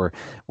action more.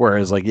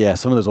 Whereas like,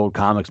 some of those old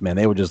comics, man,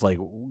 they would just like,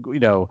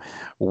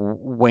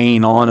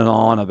 wane on and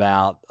on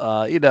about,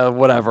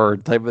 whatever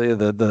type of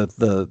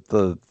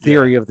the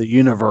theory of the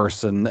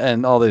universe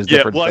and all those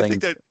different things. I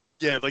think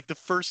that, like the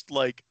first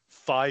like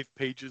 5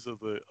 pages of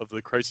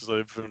the Crisis on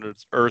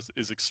Infinite Earth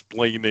is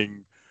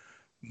explaining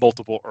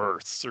multiple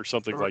Earths or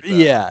something like that.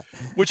 Yeah.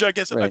 Which I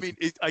guess, right. I mean,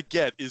 I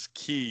get is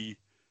key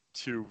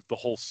to the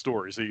whole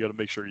story. So you got to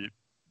make sure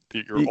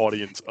that your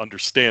audience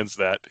understands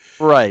that.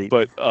 Right.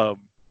 But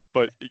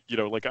but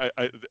like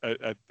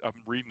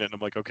I'm reading it and I'm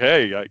like,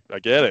 okay, I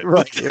get it.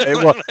 Right.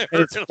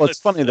 It's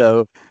funny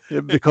though,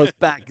 because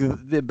back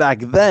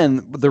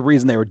then, the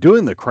reason they were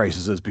doing the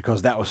crisis is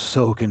because that was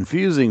so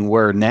confusing.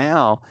 Where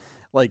now,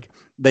 like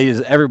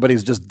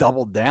everybody's just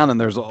doubled down, and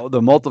there's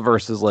the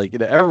multiverse is like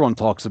everyone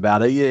talks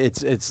about it.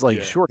 It's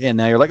like shorthand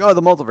now. You're like, oh,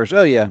 the multiverse.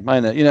 Oh yeah, I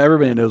know.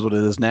 Everybody knows what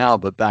it is now.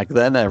 But back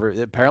then,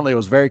 apparently it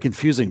was very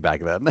confusing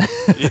back then.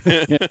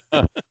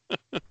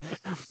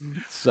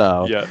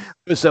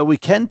 So we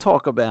can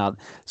talk about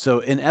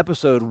in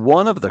episode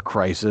 1 of the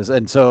crisis,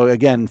 and so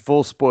again,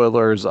 full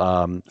spoilers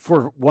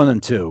for 1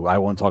 and 2. I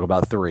won't talk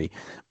about 3,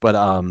 but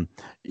at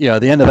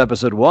the end of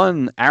episode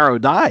 1, Arrow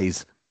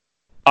dies.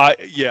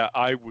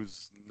 I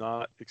was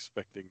not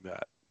expecting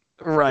that.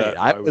 Right,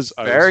 I was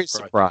very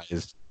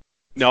surprised.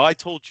 Now, I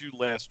told you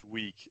last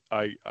week.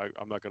 I'm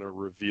not going to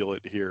reveal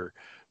it here,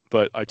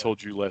 but I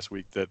told you last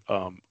week that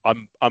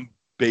I'm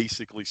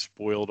basically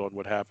spoiled on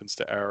what happens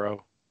to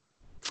Arrow.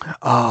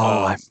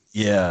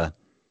 Yeah.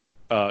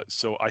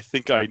 So I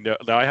think I know.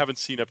 Now I haven't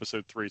seen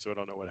episode 3, so I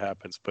don't know what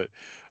happens. But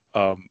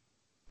I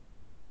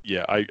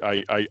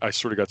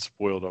sort of got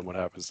spoiled on what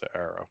happens to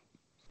Arrow.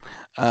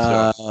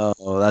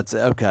 That's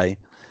okay.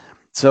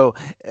 So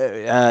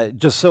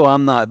just so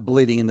I'm not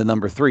bleeding into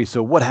number 3.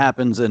 So what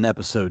happens in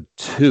episode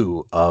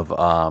 2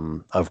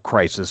 of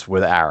Crisis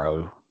with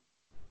Arrow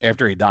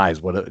after he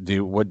dies? What do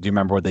you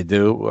remember what they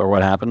do or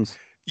what happens?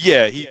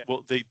 Yeah,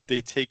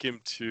 they take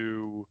him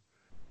to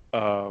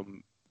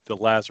the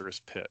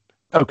Lazarus Pit.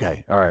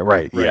 Okay. All right.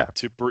 Right. Yeah.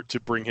 To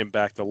bring him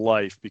back to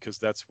life, because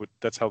that's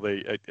how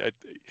they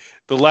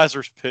the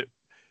Lazarus Pit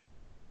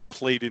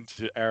played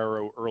into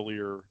Arrow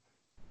earlier,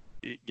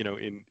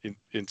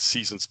 in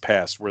seasons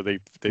past, where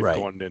they've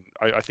gone in.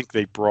 I think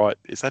they brought.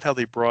 Is that how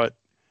they brought?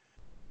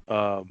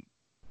 Black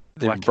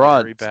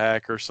Canary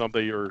back or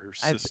something, or her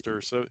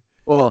sister.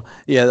 Well,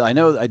 yeah, I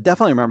know. I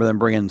definitely remember them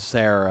bringing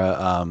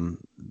Sarah.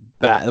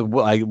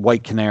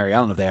 White Canary. I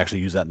don't know if they actually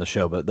use that in the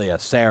show, but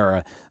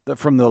Sarah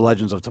from the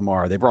Legends of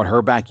Tomorrow. They brought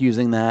her back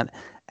using that,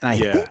 and I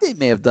think they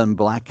may have done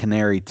Black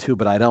Canary too,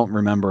 but I don't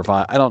remember if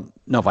I don't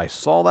know if I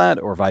saw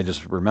that or if I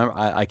just remember.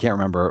 I can't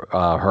remember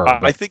her.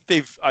 I think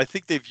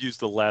they've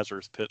used the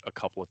Lazarus Pit a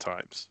couple of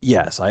times.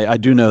 Yes, I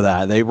do know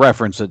that they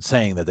reference it,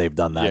 saying that they've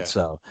done that. Yeah.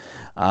 So,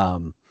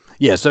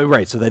 So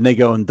right. So then they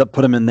go and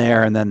put him in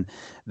there, and then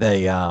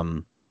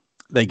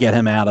they get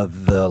him out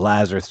of the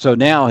Lazarus. So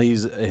now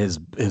his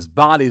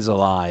body's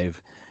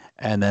alive,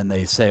 and then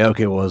they say,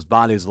 okay, well, his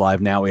body's alive.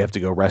 Now we have to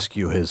go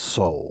rescue his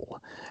soul.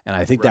 And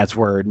I think that's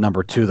where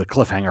number 2, the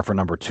cliffhanger for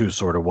number 2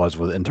 sort of was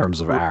in terms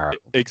of Arrow.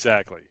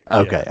 Exactly.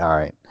 Okay. Yeah. All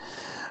right.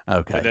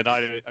 Okay. And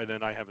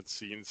then I haven't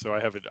seen, so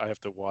I have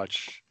to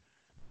watch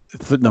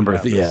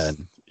number.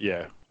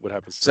 Yeah. What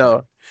happens?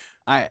 So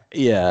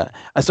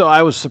So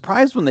I was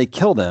surprised when they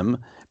killed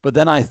him, but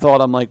then I thought,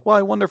 I'm like, well,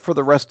 I wonder for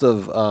the rest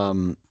of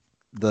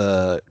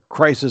the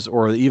Crisis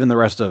or even the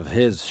rest of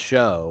his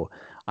show,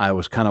 I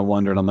was kind of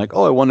wondering, I'm like,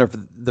 oh, I wonder if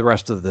the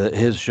rest of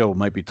his show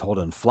might be told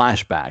in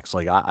flashbacks.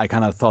 Like I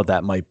kind of thought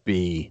that might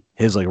be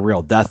his like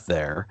real death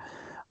there.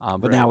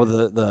 But now with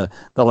the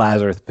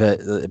Lazarus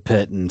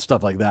pit and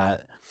stuff like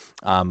that,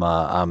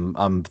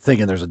 I'm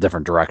thinking there's a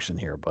different direction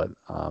here, but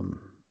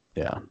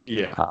yeah.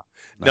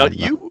 Now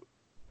you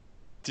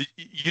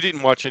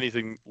didn't watch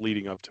anything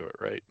leading up to it,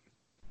 right?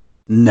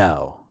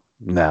 No.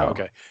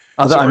 Okay.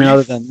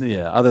 Other than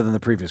the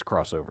previous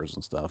crossovers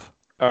and stuff.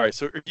 All right.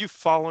 So are you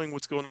following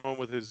what's going on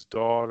with his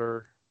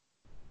daughter?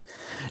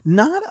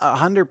 Not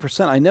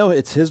 100%. I know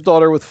it's his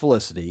daughter with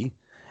Felicity,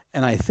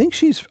 and I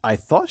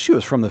thought she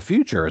was from the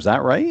future. Is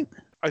that right?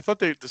 I thought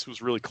this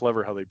was really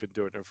clever how they've been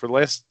doing it. For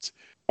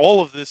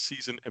all of this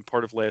season and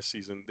part of last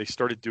season, they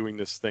started doing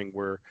this thing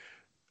where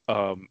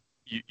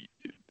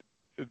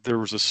there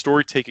was a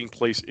story taking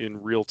place in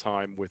real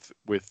time with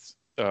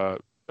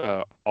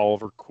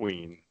Oliver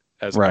Queen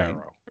as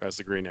Arrow, as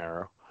the Green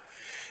Arrow,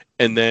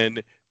 and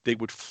then they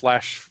would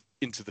flash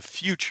into the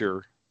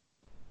future,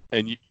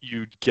 and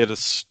you'd get a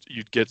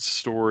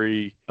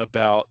story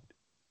about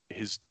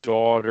his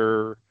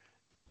daughter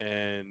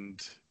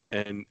and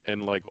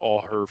like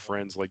all her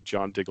friends, like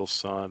John Diggle's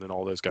son and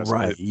all those guys.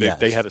 Right.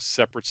 They had a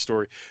separate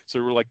story, so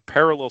there were like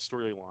parallel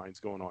storylines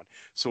going on.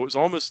 So it was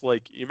almost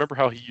like, you remember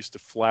how he used to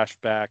flash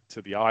back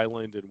to the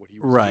island and what he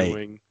was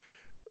doing.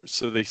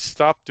 So they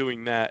stopped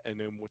doing that, and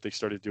then what they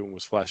started doing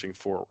was flashing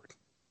forward.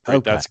 Right?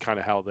 Okay. That's kind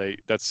of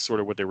that's sort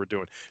of what they were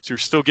doing. So you're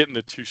still getting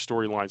the 2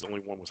 storylines, only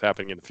one was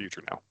happening in the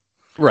future now.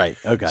 Right.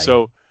 Okay.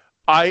 So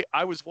I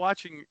was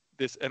watching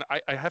this, and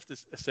I have to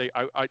say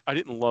I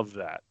didn't love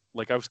that.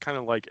 Like I was kind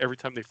of like, every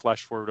time they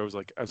flashed forward, I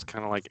was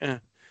kind of like,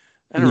 I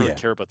don't really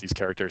care about these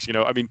characters.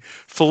 I mean,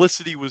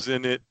 Felicity was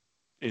in it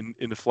in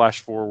the flash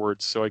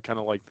forward, so I kind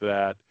of liked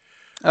that.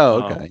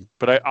 Oh, okay.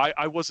 But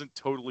I wasn't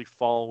totally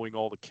following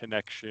all the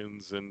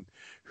connections and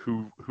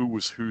who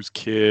was whose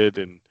kid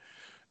and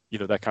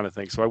that kind of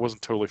thing. So I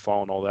wasn't totally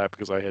following all that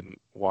because I hadn't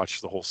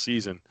watched the whole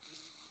season.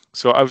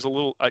 So I was a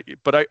little.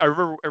 But I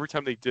remember every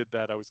time they did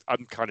that,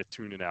 I'm kind of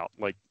tuning out.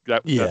 Like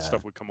that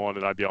stuff would come on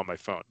and I'd be on my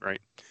phone,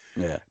 right?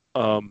 Yeah.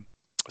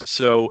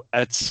 So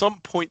at some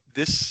point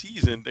this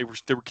season, they were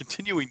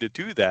continuing to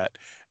do that,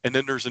 and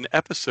then there's an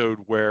episode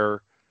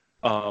where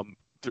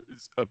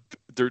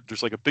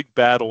there's like a big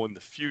battle in the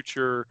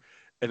future,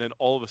 and then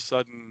all of a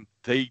sudden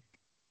they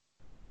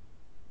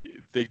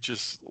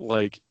just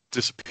like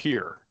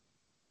disappear,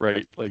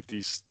 right? Like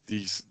the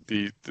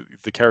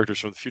characters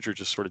from the future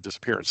just sort of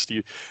disappear. And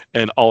Steve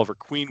and Oliver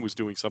Queen was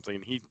doing something,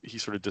 and he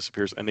sort of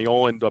disappears, and they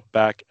all end up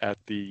back at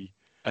the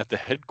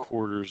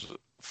headquarters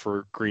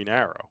for Green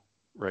Arrow.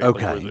 Right,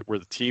 okay, like where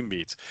the team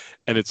meets,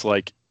 and it's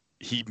like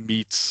he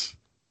meets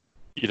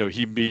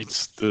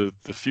the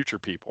future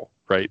people,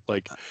 right?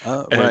 Like,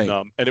 right.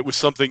 And it was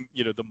something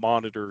the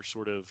Monitor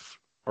sort of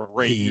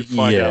arranged. You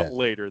find out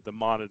later the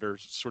Monitor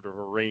sort of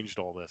arranged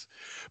all this,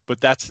 but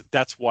that's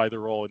why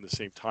they're all in the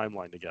same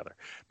timeline together,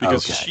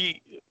 because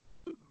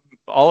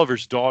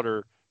Oliver's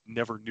daughter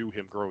never knew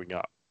him growing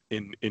up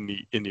in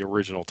the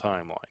original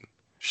timeline.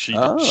 She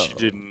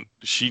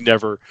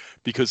never,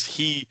 because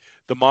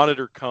the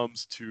Monitor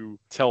comes to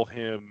tell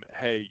him,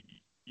 hey,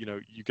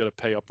 you got to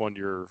pay up on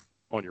your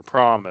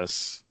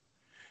promise,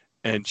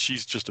 and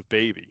she's just a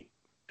baby,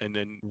 and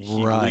then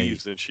he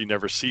leaves and she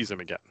never sees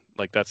him again.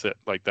 Like that's it,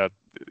 like that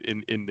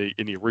in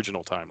the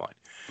original timeline.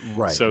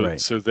 Right.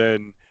 So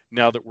then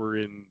now that we're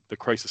in the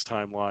Crisis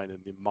timeline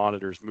and the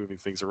Monitor's moving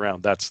things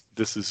around, this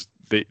is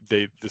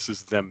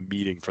them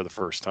meeting for the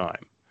first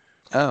time.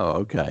 Oh,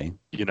 okay.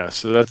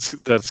 So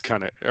that's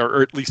kind of,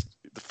 or at least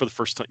for the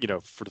first time,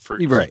 for the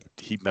first, right.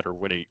 He met her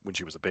when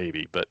she was a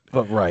baby, but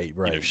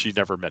right. She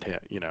never met him.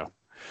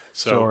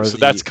 So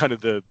that's kind of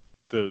the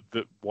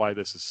why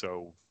this is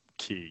so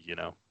key.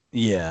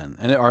 Yeah,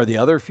 and are the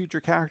other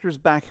future characters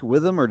back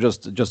with him, or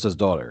just his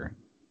daughter,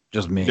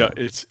 just me? Yeah,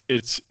 it's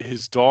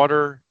his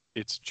daughter,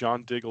 it's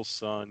John Diggle's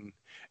son,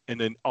 and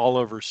then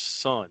Oliver's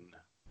son,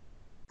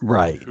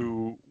 right,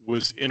 who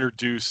was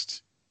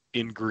introduced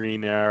in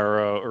Green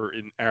Arrow or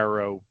in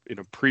Arrow in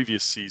a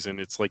previous season.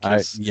 It's like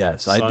his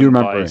son I do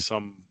remember by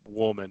some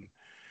woman.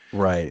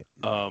 Right.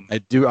 I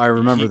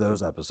remember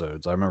those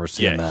episodes. I remember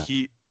seeing that.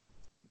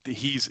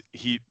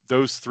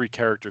 Those three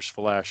characters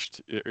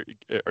flashed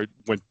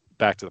went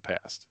back to the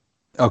past.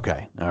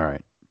 Okay. All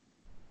right.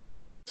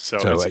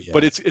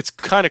 But it's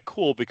kind of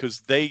cool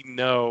because they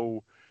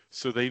know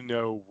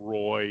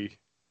Roy,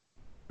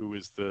 who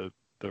is the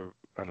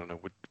I don't know,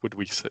 what would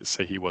we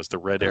say he was, the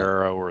Red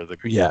Arrow or the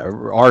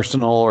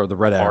Arsenal or the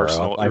Red Arrow?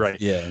 Arsenal, right?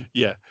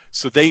 Yeah.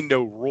 So they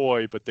know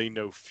Roy, but they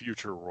know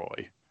future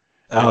Roy.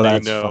 Oh,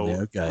 that's funny.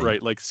 Okay.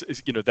 Right, like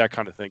that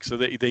kind of thing. So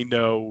they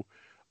know.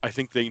 I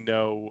think they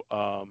know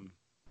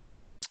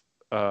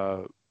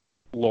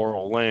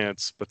Laurel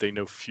Lance, but they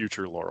know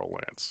future Laurel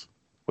Lance,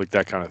 like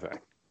that kind of thing.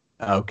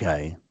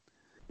 Okay.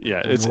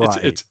 Yeah, it's one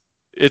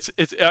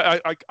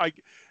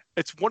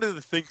of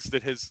the things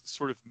that has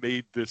sort of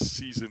made this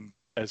season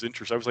as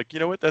interesting. I was like, you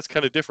know what, that's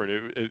kind of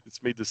different.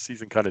 It's made this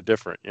season kind of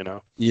different,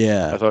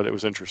 Yeah. I thought it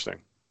was interesting.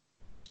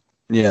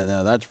 Yeah,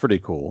 no, that's pretty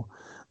cool.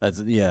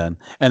 And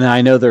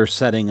I know they're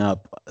setting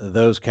up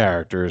those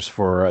characters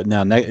for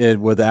now.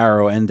 With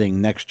Arrow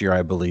ending next year,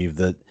 I believe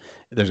that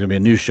there's going to be a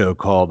new show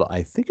called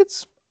I think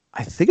it's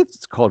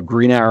called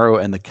Green Arrow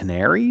and the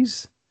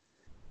Canaries.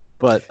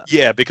 But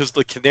yeah, because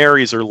the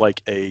Canaries are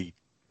like a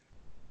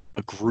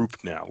group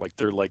now, like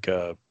they're like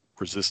a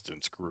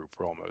resistance group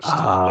almost.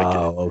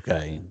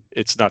 Okay.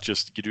 It's not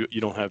just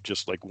you don't have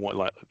just like one,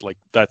 like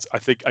that's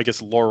I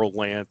guess Laurel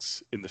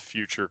Lance in the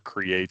future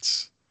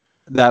creates.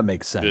 That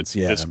makes sense.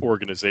 This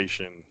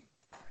organization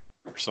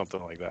or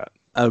something like that.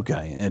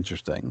 Okay,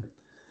 interesting.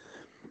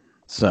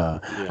 So,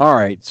 all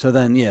right. So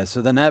then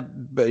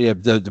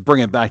to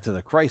bring it back to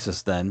the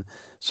Crisis then.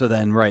 So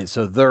then, right.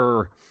 So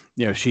they're,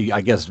 she,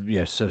 I guess,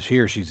 so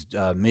here she's,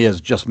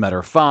 Mia's just met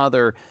her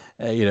father,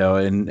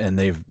 and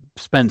they've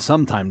spent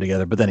some time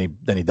together, but then he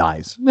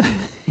dies.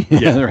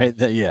 Right.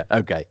 Yeah.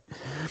 Okay.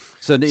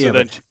 So now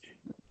she's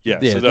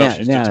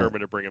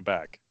determined to bring him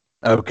back.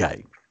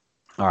 Okay.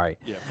 All right.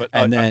 Yeah, but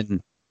I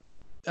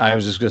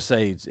was just gonna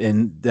say,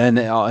 in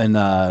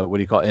what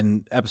do you call it?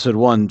 In episode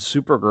 1,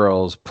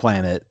 Supergirl's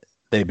planet,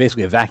 they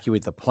basically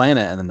evacuate the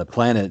planet, and then the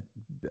planet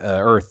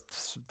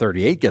Earth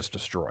 38 gets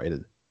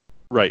destroyed.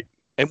 Right.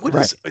 And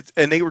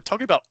and they were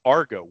talking about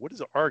Argo. What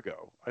is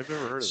Argo? I've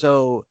never heard of it.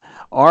 So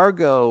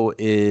Argo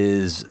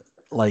is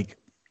like,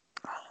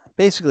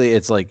 basically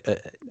it's like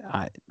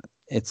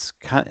let's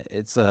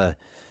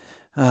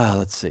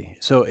see.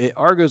 So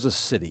Argo's a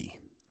city,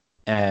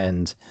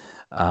 and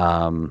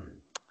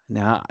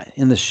now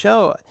in the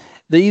show,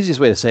 the easiest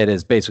way to say it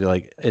is basically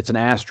like it's an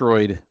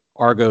asteroid.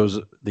 Argo's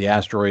the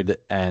asteroid,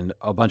 and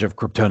a bunch of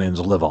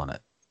Kryptonians live on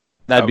it.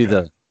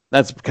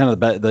 That's kind of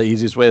the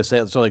easiest way to say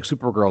it. So like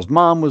Supergirl's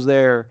mom was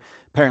there.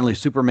 Apparently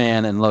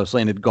Superman and Lois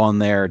Lane had gone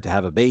there to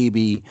have a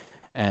baby,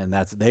 and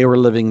they were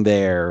living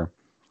there.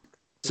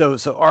 So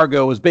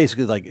Argo was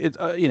basically like it's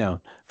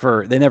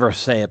for they never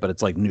say it, but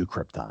it's like New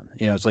Krypton.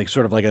 It's like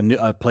sort of like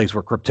a place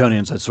where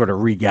Kryptonians had sort of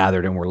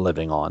regathered and were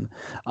living on.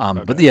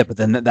 But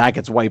then that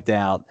gets wiped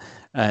out.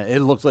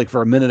 It looked like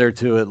for a minute or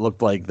two, it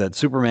looked like that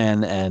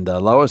Superman and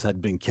Lois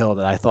had been killed.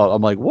 And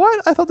I'm like,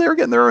 what? I thought they were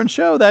getting their own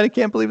show. I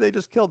can't believe they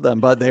just killed them.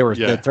 But they were.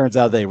 Yeah. It turns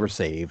out they were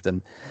saved.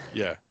 And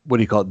what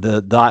do you call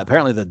it?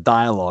 Apparently the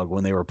dialogue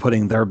when they were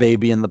putting their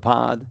baby in the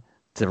pod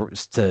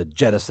to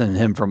jettison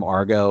him from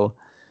Argo.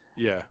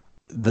 Yeah.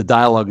 The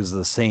dialogue is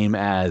the same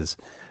as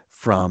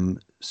from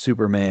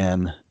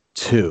Superman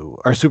 2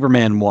 or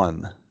Superman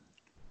 1.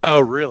 Oh,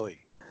 really?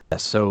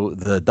 So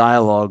the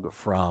dialogue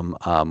from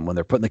when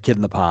they're putting the kid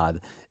in the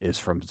pod is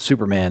from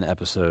Superman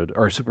episode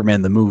or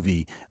Superman the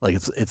movie. Like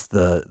it's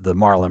the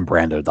Marlon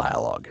Brando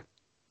dialogue.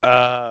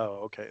 Oh,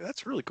 okay.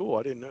 That's really cool.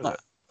 I didn't know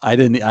that. I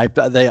didn't. I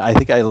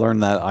think I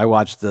learned that. I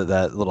watched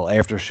that little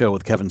after show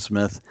with Kevin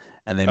Smith,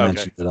 and they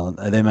mentioned it on.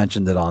 They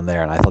mentioned it on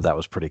there, and I thought that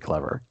was pretty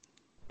clever.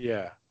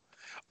 Yeah.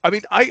 I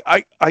mean,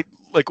 I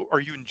like. Are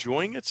you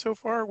enjoying it so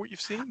far? What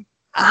you've seen?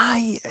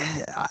 I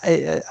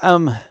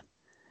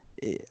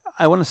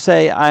want to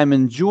say I'm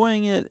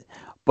enjoying it,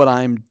 but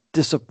I'm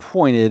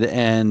disappointed,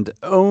 and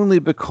only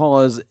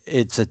because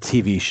it's a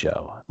TV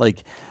show.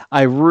 Like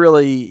I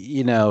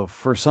really,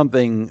 for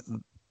something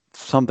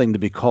to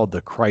be called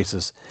The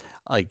Crisis,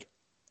 like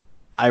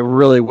I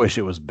really wish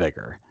it was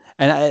bigger.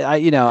 And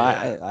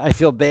I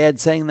feel bad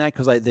saying that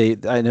because I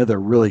know they're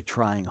really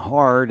trying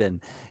hard, and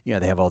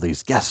they have all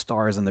these guest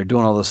stars and they're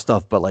doing all this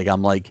stuff. But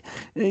I'm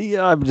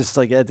just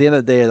like at the end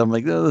of the day, I'm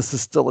like, oh, this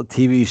is still a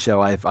TV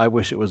show. I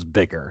wish it was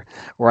bigger,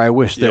 or I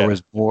wish there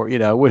was more.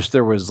 I wish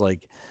there was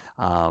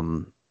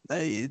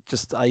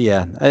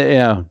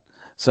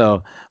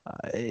So,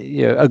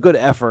 a good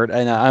effort,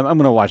 and I'm going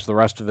to watch the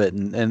rest of it,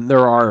 and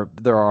there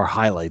are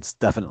highlights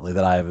definitely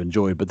that I have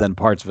enjoyed, but then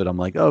parts of it I'm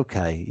like,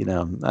 okay,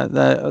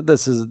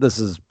 this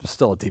is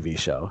still a TV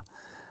show.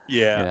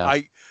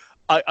 Yeah,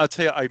 I'll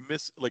tell you, I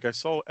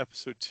saw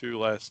episode 2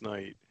 last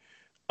night.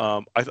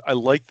 I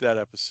liked that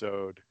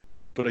episode,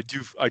 but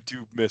I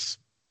do miss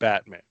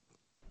Batman.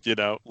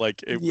 I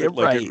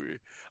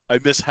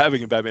miss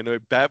having a Batman.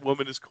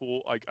 Batwoman is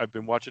cool. I've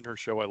been watching her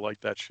show. I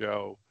like that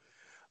show.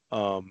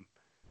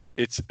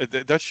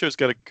 That show's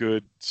got a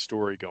good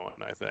story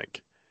going, I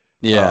think.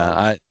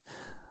 Yeah,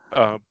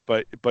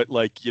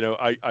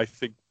 I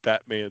think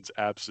Batman's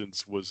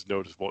absence was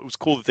noticeable. It was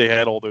cool that they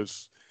had all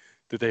those,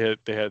 that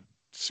they had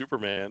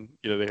Superman.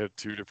 They had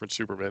 2 different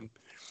Supermen.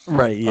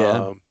 Right.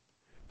 Yeah.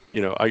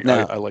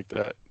 I like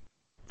that.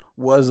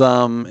 Was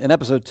in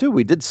episode 2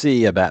 we did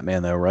see a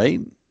Batman though,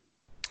 right?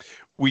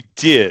 We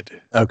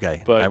did.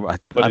 Okay, but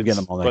I'm getting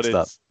them all mixed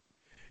up.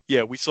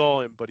 Yeah, we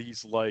saw him, but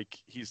he's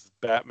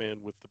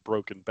Batman with the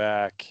broken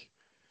back.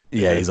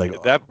 Yeah, he's like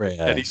that,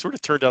 and he sort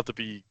of turned out to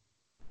be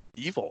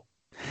evil.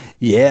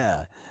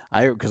 Yeah,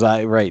 I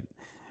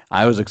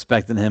was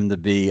expecting him to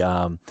be.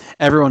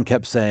 Everyone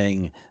kept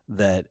saying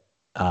that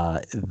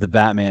the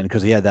Batman,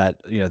 because he had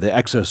that the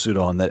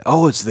exosuit on, that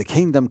it's the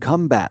Kingdom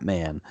Come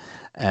Batman,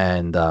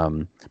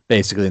 and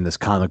basically in this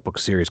comic book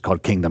series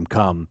called Kingdom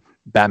Come,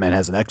 Batman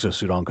has an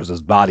exosuit on because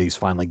his body's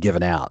finally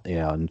given out,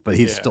 but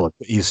he's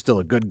still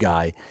a good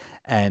guy.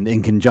 And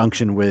in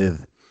conjunction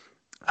with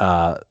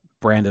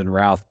Brandon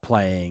Routh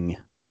playing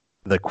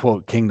the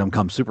quote Kingdom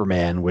Come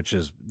Superman, which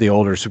is the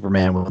older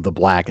Superman with the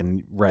black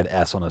and red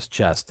S on his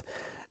chest,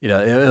 it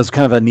was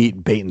kind of a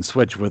neat bait and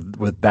switch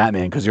with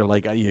Batman, because you're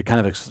like,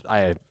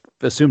 I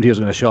assumed he was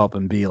going to show up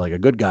and be like a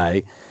good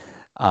guy,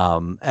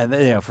 and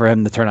then, for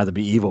him to turn out to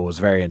be evil was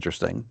very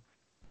interesting.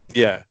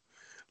 Yeah.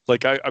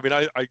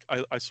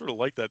 I sort of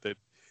like that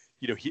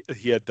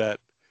he had that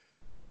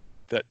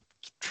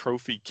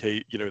trophy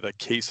case, that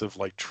case of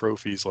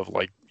trophies of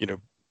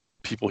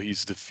people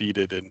he's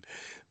defeated, and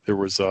there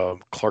was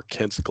Clark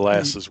Kent's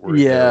glasses were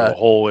a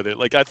hole in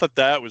it. I thought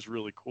that was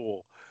really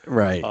cool.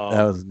 Right,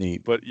 that was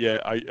neat. But yeah,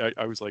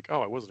 I was like,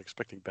 I wasn't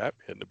expecting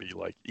Batman to be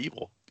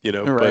evil,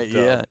 Right,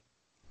 but,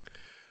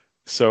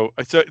 So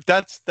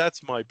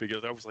that's my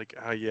biggest. I was like,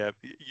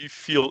 you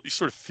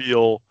sort of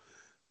feel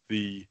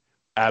the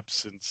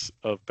absence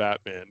of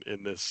Batman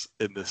in this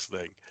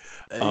thing.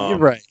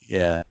 Right.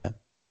 Yeah.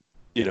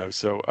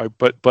 So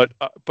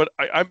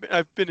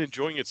I've been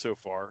enjoying it so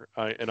far,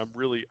 and I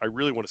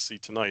really want to see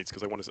tonight's,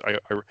 because I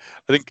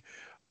think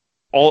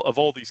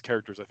all these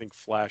characters, I think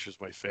Flash is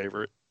my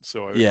favorite.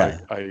 So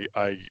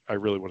I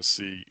really want to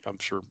see. I'm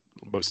sure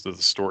most of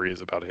the story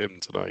is about him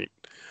tonight,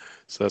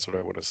 so that's what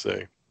I want to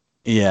say.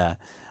 Yeah.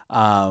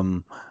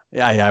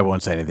 I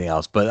won't say anything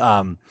else,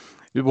 but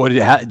were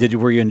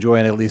you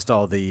enjoying at least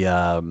all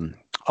the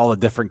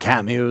different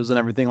cameos and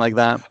everything like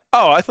that?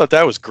 Oh, I thought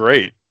that was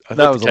great. I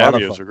thought the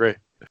cameos were great.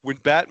 When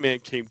Batman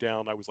came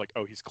down, I was like,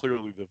 he's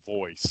clearly the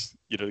voice,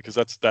 because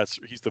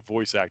he's the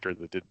voice actor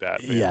that did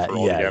Batman for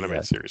all the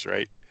animated series,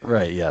 right?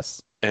 Right.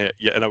 Yes. And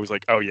I was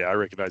like, I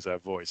recognize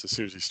that voice as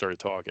soon as he started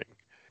talking.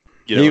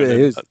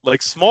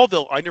 Like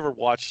Smallville, I never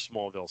watched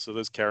Smallville, so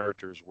those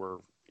characters were,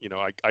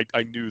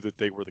 I knew that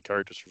they were the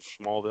characters from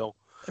Smallville.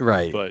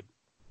 Right. But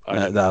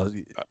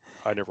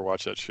I never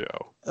watched that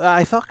show.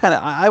 I felt kind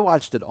of. I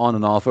watched it on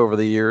and off over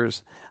the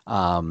years.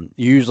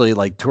 Usually,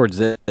 like towards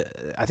it,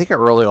 I think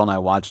early on I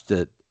watched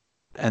it,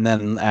 and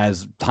then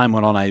as time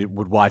went on, I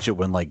would watch it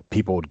when like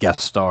people would guest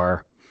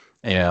star,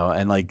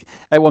 and like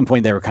at one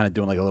point they were kind of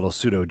doing like a little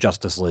pseudo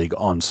Justice League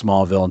on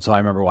Smallville, and so I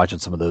remember watching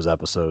some of those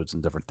episodes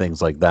and different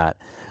things like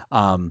that.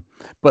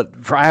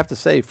 But I have to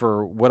say,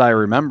 for what I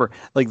remember,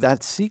 like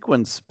that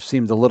sequence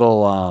seemed a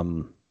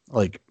little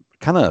like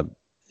kind of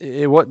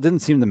what didn't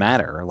seem to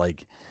matter.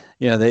 Like,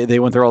 they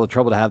went through all the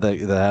trouble to have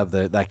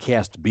that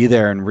cast be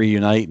there and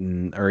reunite,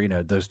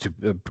 or those two,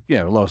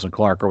 Lois and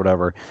Clark or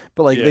whatever.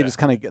 But like they just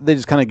kind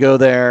of go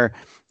there,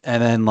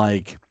 and then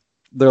like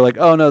they're like,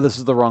 oh no, this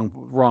is the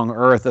wrong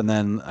Earth, and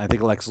then I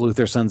think Lex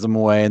Luthor sends them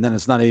away, and then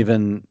it's not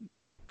even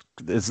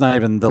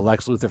the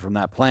Lex Luthor from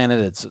that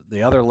planet. It's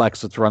the other Lex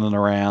that's running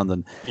around,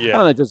 and I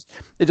don't know,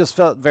 it just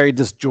felt very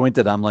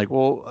disjointed. I'm like,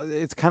 well,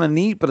 it's kind of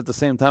neat, but at the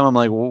same time, I'm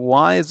like, well,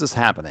 why is this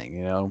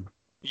happening?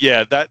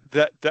 Yeah, that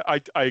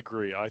I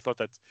agree. I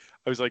thought I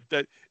was like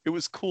that. It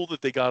was cool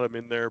that they got him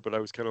in there, but I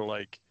was kind of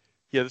like,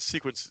 yeah, the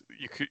sequence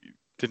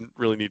didn't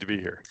really need to be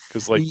here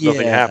because like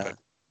nothing happened.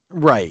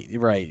 Right.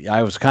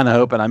 I was kind of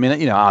hoping. I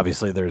mean,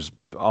 obviously there's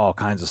all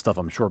kinds of stuff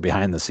I'm sure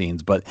behind the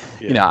scenes, but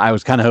I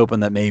was kind of hoping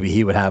that maybe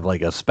he would have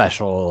like a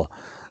special,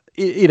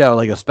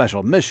 like a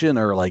special mission,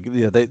 or like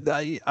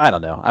I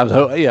don't know. I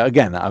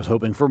was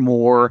hoping for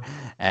more,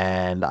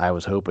 and I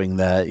was hoping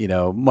that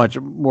much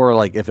more,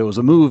 like if it was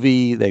a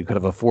movie, they could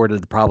have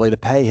afforded probably to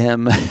pay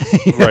him,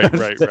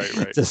 right,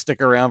 to stick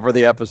around for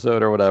the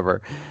episode or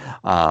whatever.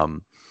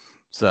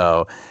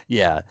 So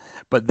yeah,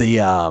 but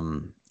the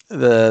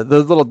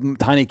little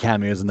tiny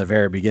cameos in the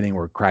very beginning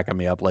were cracking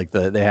me up. Like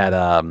they had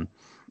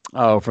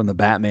from the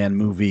Batman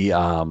movie,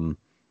 what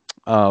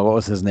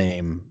was his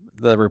name?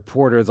 The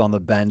reporters on the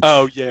bench.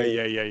 Oh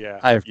yeah.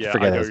 I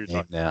forget his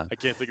name now. I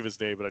can't think of his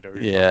name, but I know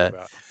who you're talking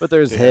about. But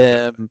there's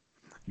him.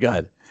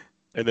 Good.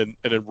 And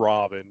then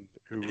Robin,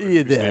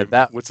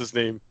 what's his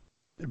name?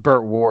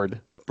 Burt Ward.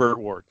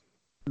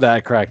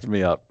 That cracked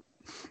me up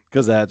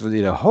because that's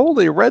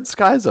holy red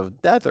skies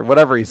of death or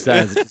whatever he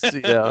says.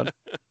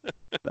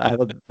 I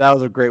thought that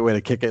was a great way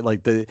to kick it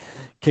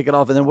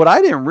off. And then what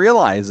I didn't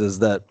realize is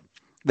that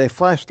they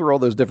flashed through all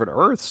those different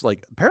Earths.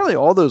 Like apparently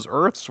all those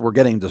Earths were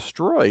getting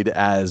destroyed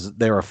as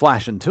they were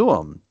flashing to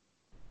them.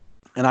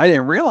 And I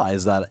didn't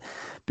realize that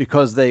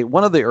because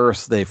one of the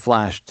Earths they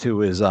flashed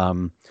to is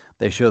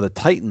they show the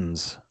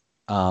Titans.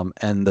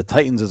 And the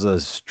Titans is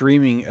a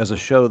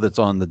show that's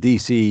on the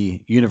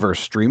DC Universe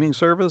streaming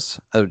service.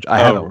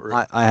 I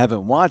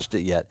haven't watched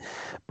it yet,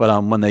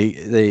 but when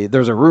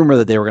there's a rumor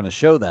that they were going to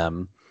show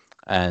them.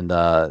 And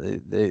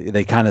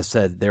they kind of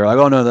said, they were like,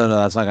 oh no,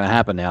 that's not going to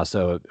happen now.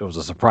 So it was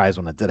a surprise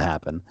when it did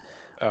happen.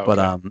 Oh,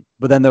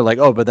 but then they're like,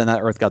 oh, but then that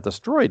Earth got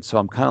destroyed. So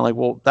I'm kind of like,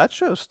 well, that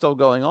show's still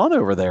going on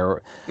over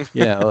there.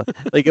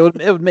 Like it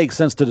would make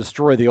sense to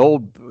destroy the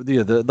old,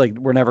 like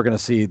we're never going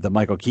to see the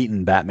Michael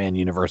Keaton Batman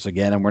universe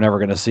again, and we're never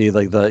going to see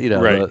like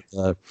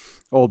the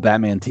old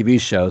Batman TV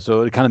show.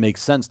 So it kind of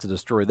makes sense to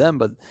destroy them.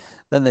 But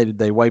then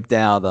they wiped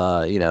out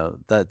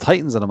the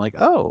Titans, and I'm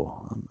like,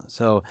 oh,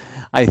 so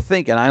I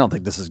think, and I don't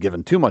think this is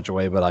giving too much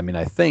away, but I mean,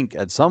 I think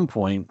at some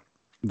point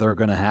they're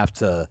going to have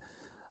to.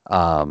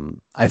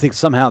 I think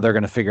somehow they're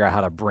going to figure out how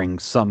to bring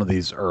some of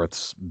these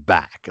Earths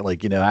back,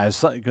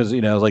 because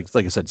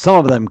like I said, some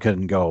of them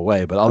couldn't go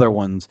away, but other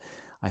ones,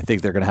 I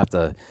think they're going to have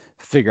to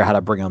figure out how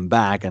to bring them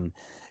back. And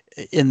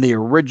in the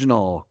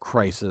original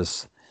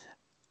Crisis,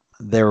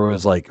 there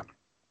was like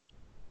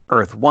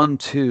Earth 1,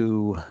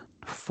 2,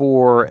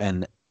 4,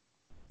 and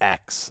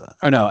S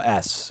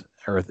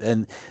Earth,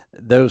 and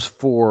those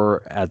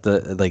four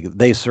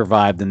they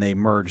survived, and they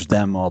merged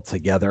them all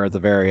together at the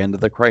very end of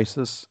the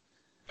Crisis.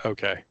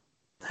 Okay.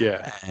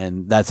 Yeah.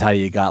 And that's how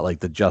you got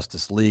like the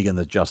Justice League and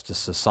the Justice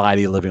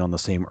Society living on the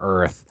same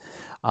Earth.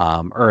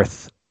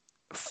 Earth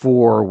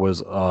 4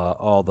 was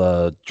all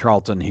the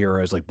Charlton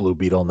heroes like Blue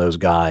Beetle and those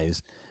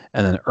guys.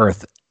 And then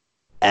Earth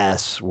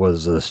S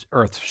was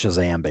Earth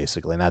Shazam,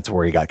 basically. And that's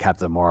where you got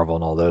Captain Marvel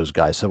and all those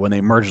guys. So when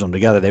they merged them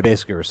together, they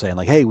basically were saying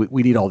like, hey,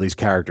 we need all these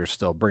characters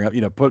still. Bring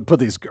up, put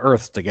these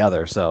Earths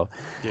together. So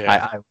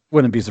yeah. I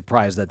wouldn't be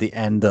surprised at the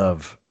end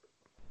of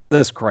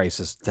this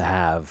Crisis to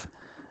have...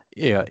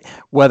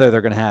 whether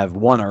they're going to have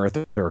one Earth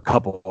or a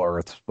couple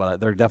Earths, but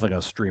they're definitely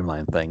going to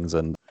streamline things.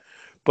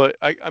 But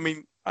I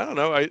mean, I don't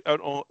know.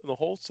 On the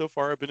whole, so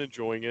far, I've been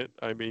enjoying it.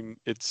 I mean,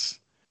 it's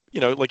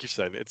like you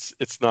said,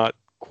 it's not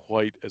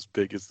quite as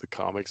big as the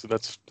comics, and you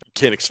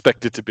can't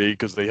expect it to be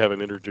because they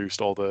haven't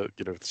introduced all the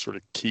sort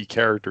of key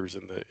characters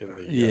in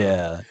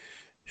the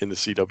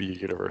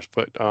CW universe.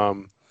 But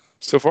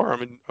so far,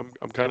 I'm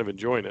kind of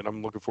enjoying it.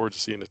 I'm looking forward to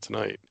seeing it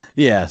tonight.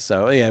 Yeah.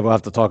 So we'll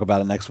have to talk about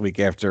it next week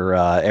after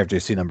you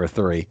see number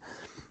 3.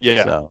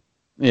 Yeah. So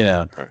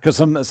because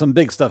some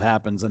big stuff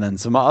happens, and then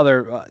some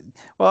other a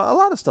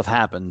lot of stuff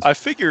happens. I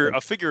figure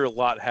a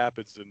lot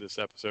happens in this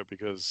episode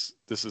because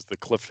this is the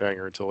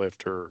cliffhanger until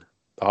after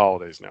the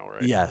holidays now,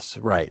 right? Yes.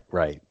 Right.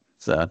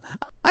 So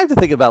I have to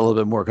think about it a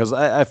little bit more because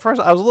at first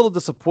I was a little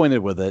disappointed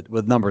with it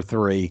with number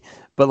 3,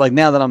 but like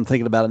now that I'm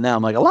thinking about it now,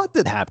 I'm like a lot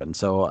did happen.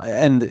 So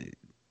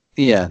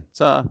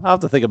so I'll have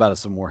to think about it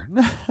some more.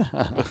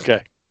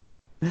 Okay,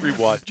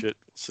 rewatch it.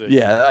 See.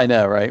 Yeah, I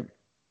know, right?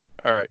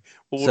 All right.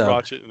 Well, we'll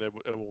watch it and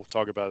then we'll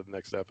talk about it in the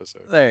next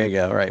episode. There you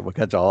go. All right, we'll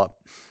catch all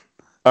up.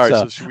 All right.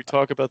 So should we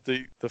talk about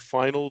the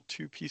final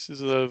 2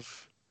 pieces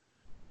of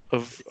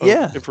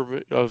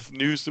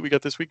news that we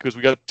got this week? Because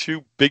we got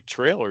 2 big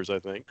trailers, I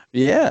think.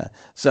 Yeah.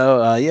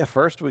 So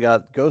first we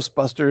got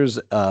Ghostbusters,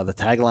 the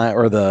tagline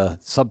or the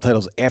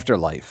subtitles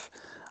Afterlife,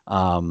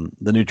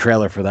 the new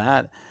trailer for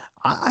that.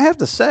 I have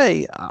to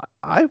say,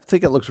 I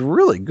think it looks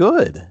really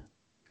good.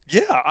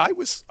 Yeah,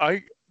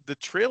 the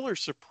trailer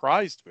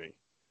surprised me.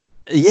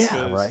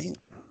 Yeah, right.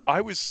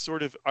 I was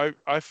sort of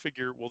I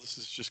figure, well, this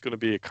is just going to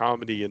be a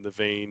comedy in the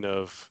vein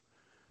of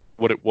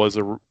what it was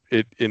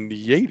in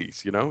the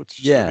 80s, you know? It's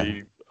just going to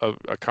be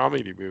a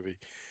comedy movie.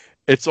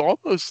 It's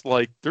almost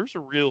like there's a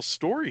real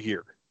story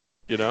here,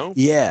 you know?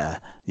 Yeah.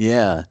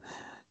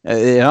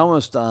 It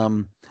almost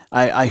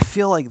I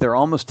feel like they're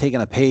almost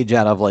taking a page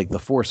out of like The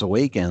Force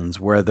Awakens,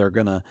 where they're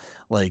gonna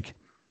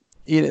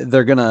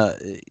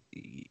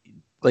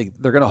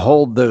they're gonna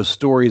hold those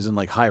stories in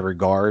like high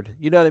regard.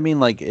 You know what I mean?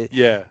 Like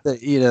they're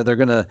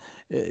gonna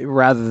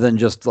rather than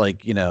just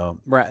like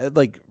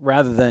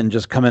rather than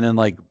just come in and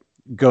like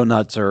go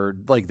nuts or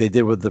like they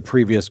did with the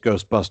previous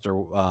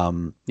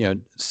Ghostbuster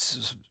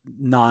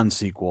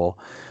non-sequel.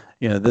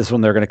 This one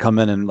they're going to come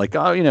in and like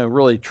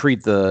really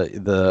treat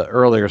the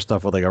earlier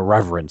stuff with like a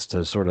reverence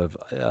to sort of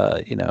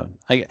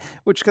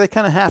which they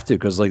kind of have to,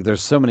 because like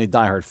there's so many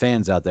diehard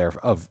fans out there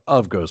of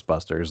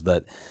Ghostbusters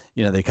that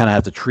they kind of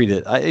have to treat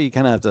it. You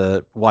kind of have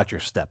to watch your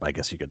step, I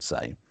guess you could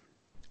say.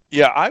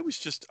 Yeah, I was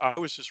just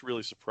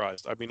really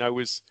surprised. I mean, I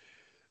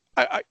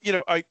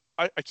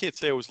can't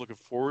say I was looking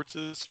forward to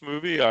this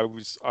movie. I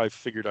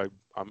figured I'm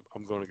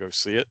going to go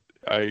see it.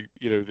 They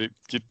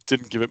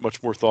didn't give it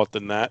much more thought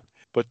than that.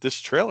 But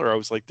this trailer, I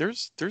was like,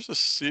 there's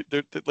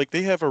like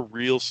they have a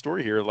real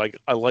story here. Like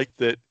I like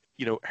that,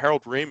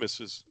 Harold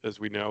Ramis, as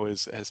we know,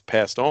 has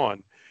passed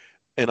on,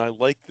 and I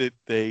like that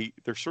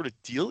they're sort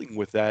of dealing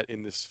with that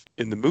in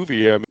the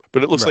movie.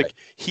 But it looks like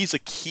he's a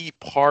key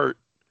part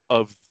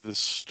of the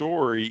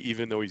story,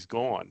 even though he's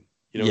gone.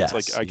 It's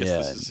like I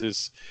guess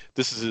this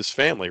is his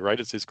family, right?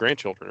 It's his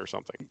grandchildren or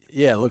something.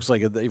 Yeah, it looks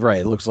like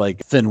right. It looks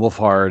like Finn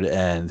Wolfhard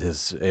and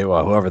his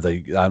whoever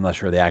I'm not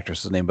sure the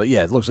actress's name, but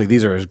yeah, it looks like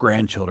these are his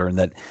grandchildren.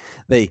 That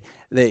the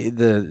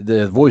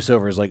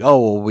voiceover is like, oh,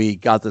 well, we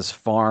got this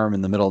farm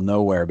in the middle of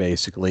nowhere,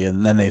 basically,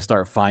 and then they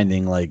start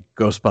finding like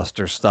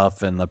Ghostbuster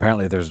stuff, and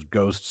apparently there's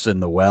ghosts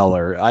in the well,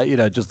 or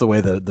just the way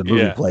the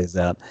movie plays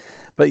out.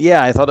 But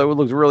yeah, I thought it would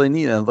look really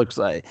neat, and it looks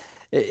like.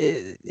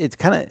 It's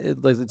kind of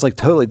it's like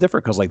totally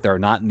different because like they're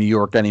not in New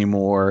York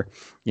anymore.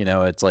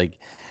 It's like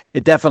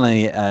it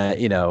definitely I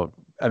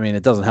mean,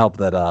 it doesn't help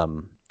that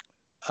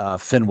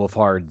Finn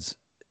Wolfhard's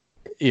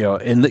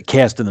in the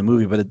cast in the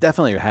movie, but it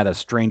definitely had a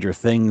Stranger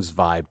Things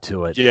vibe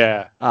to it.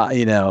 Yeah.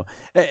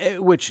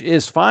 Which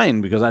is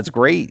fine because that's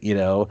great.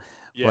 But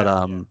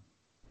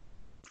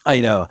I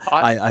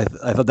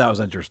thought that was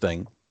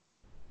interesting.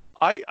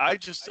 I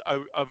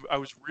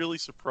was really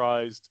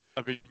surprised.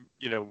 I mean,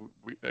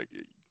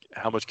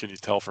 how much can you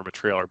tell from a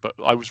trailer? But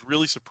I was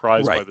really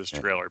surprised by this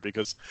trailer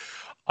because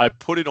I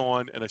put it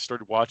on and I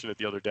started watching it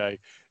the other day,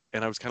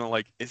 and I was kind of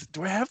like,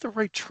 do I have the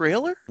right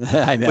trailer?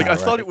 I know. Like I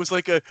thought it was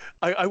like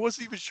I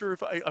wasn't even sure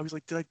if I was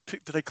like, did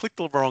I click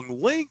the wrong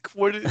link?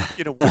 What is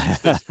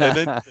this? And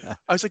then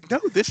I was like,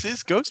 no, this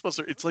is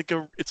Ghostbuster. It's like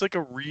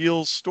a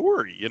real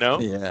story,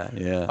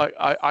 Yeah.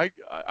 I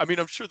mean,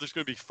 I'm sure there's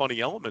going to be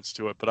funny elements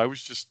to it, but I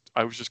was just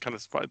kind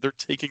of surprised. They're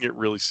taking it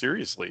really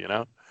seriously,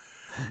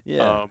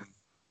 Yeah. I'm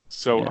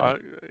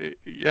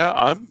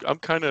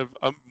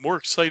more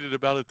excited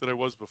about it than I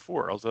was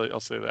before.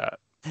 I'll say that.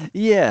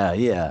 Yeah.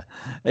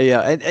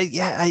 And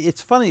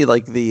it's funny,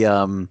 like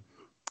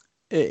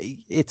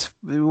it's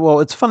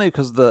funny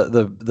because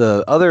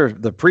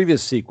the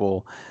previous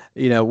sequel,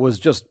 was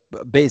just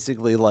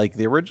basically like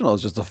the original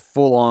is just a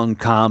full-on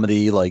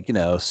comedy, like,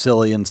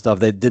 silly and stuff.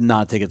 They did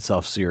not take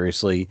itself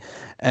seriously,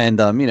 and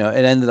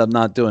it ended up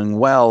not doing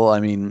well. I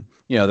mean,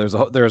 there's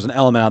an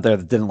element out there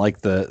that didn't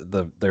like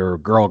their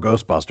girl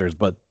Ghostbusters,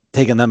 but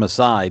taking them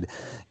aside,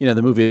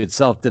 the movie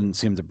itself didn't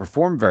seem to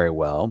perform very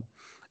well.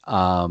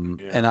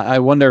 And I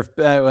wonder if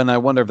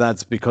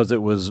that's because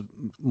it was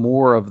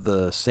more of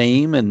the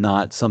same and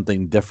not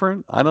something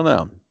different. I don't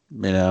know.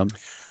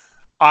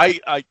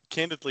 I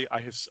candidly,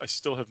 I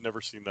still have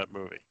never seen that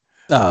movie.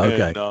 Oh,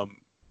 okay.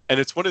 And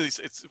it's one of those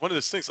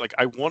things. Like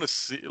I want to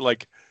see it.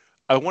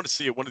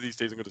 One of these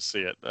days I'm going to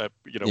see it.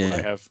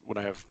 When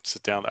I have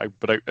sit down. I'd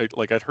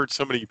heard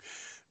so many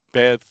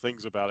bad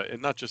things about it,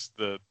 and not just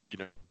the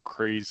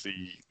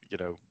crazy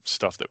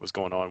stuff that was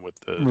going on with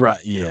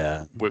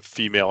the with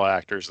female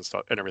actors and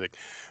stuff and everything,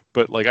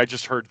 but like I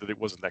just heard that it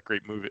wasn't that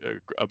great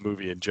a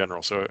movie in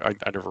general, so I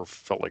never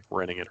felt like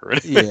renting it or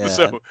anything. Yeah.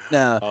 So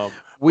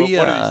one of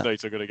these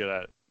nights I'm going to get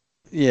at it.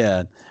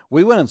 Yeah,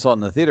 we went and saw it in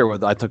the theater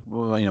with. I took,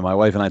 my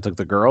wife and I took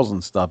the girls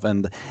and stuff,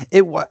 and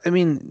I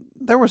mean,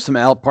 there were some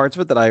out parts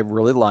of it that I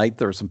really liked.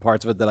 There were some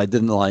parts of it that I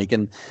didn't like,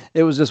 and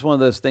it was just one of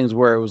those things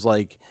where it was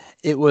like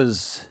it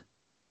was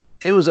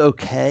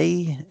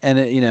okay, and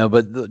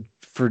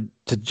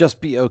to just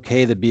be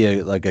okay to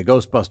be like a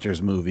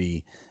Ghostbusters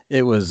movie,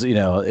 it was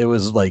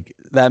like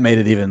that made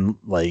it even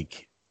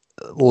like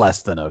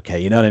less than okay.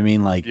 You know what I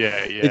mean? Like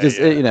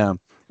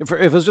if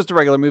it was just a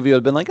regular movie, it would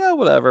have been like, oh,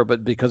 whatever.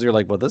 But because you're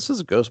like, well, this is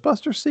a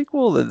Ghostbusters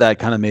sequel, that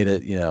kind of made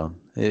it,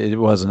 it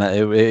wasn't.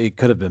 It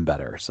could have been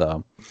better.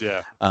 So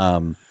yeah.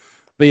 But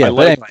yeah, I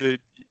like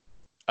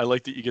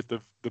that you get the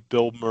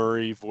Bill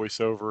Murray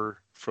voiceover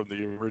from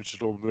the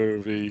original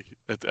movie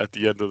at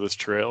the end of this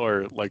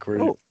trailer, like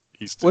where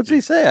what's he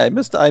say? I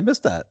missed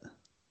that.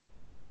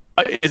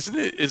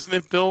 Isn't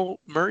it Bill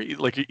Murray?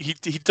 Like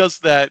he does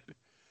that.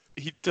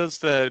 He does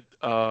that.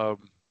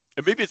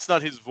 And maybe it's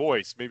not his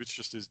voice. Maybe it's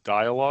just his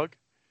dialogue.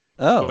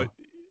 Oh. But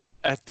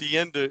at the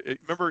end,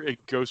 remember in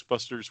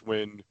Ghostbusters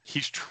when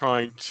he's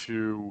trying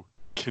to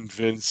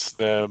convince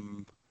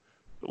them,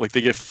 like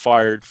they get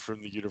fired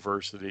from the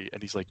university,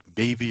 and he's like,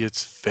 maybe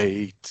it's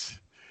fate,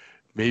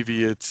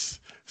 maybe it's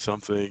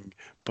something,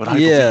 but I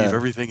believe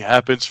everything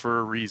happens for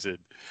a reason.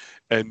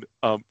 And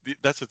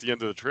that's at the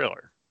end of the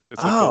trailer.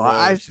 It's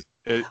like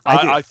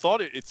I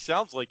thought it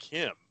sounds like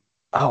him.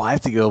 Oh, I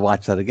have to go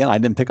watch that again. I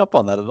didn't pick up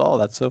on that at all.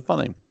 That's so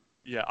funny.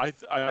 Yeah, I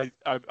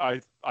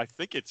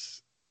think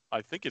it's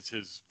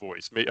his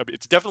voice. I mean,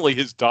 it's definitely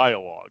his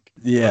dialogue.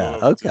 Yeah. I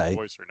don't know if it's Okay. his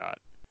voice or not.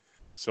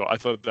 So I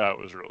thought that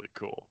was really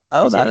cool.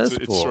 Oh, that is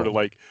cool. It's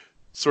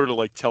sort of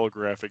like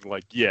telegraphing,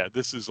 like, yeah,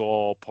 this is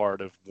all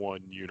part of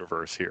one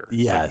universe here.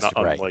 Yes, like,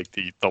 not right. unlike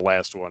the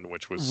last one,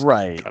 which was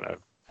right. kind of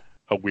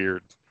a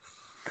weird.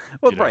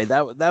 Well, right.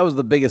 That was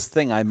the biggest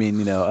thing. I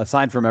mean,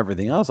 aside from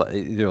everything else,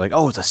 they're like,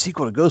 oh, it's a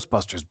sequel to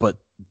Ghostbusters, but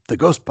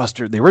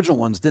the original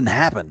ones didn't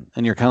happen.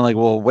 And you're kind of like,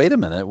 well, wait a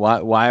minute.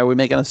 Why are we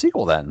making a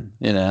sequel then?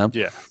 Yeah.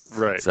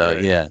 Right. So,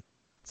 right. yeah.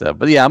 So,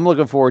 but yeah, I'm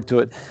looking forward to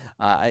it.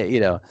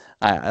 I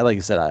like I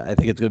said, I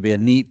think it's going to be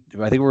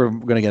I think we're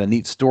going to get a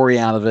neat story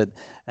out of it.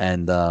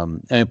 And I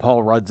mean,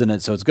 Paul Rudd's in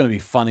it, so it's going to be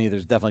funny.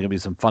 There's definitely going to be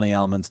some funny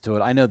elements to it.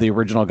 I know the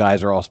original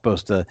guys are all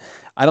supposed to,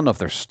 I don't know if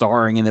they're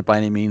starring in it by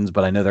any means,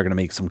 but I know they're going to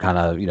make some kind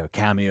of,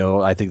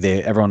 cameo. I think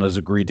everyone has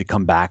agreed to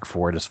come back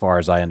for it as far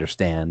as I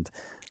understand.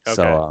 Okay.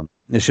 So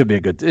it should be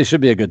a good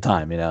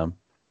time,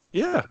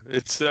 Yeah,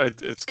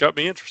 it's got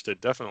me interested,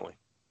 definitely.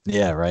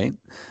 Yeah, right.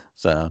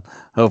 So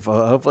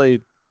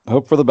hopefully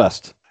hope for the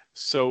best.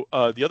 So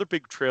the other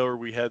big trailer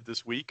we had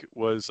this week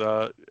was,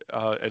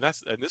 and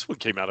this one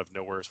came out of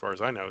nowhere as far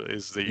as I know,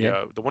 is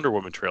the Wonder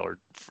Woman trailer,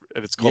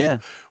 and it's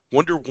called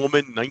Wonder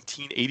Woman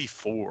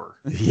 1984.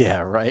 Yeah,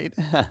 right.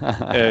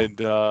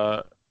 And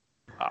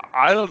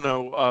I don't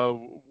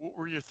know, what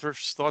were your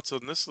first thoughts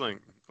on this thing,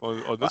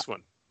 on this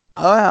one?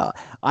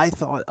 I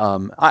thought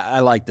I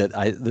liked it.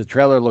 The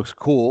trailer looks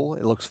cool.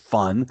 It looks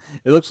fun.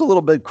 It looks a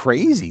little bit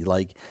crazy.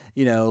 Like,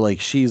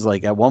 like she's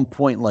like at one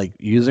point like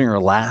using her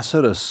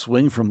lasso to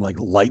swing from like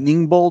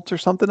lightning bolts or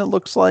something. It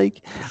looks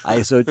like.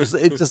 So it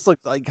just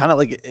looked like kind of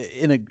like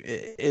in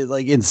a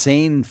like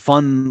insane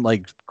fun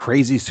like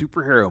crazy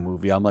superhero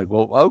movie. I'm like,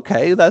 well,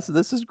 okay,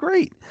 this is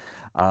great.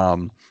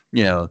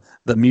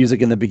 The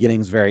music in the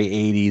beginning is very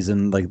 80s,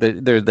 and like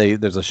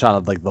there's a shot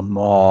of like the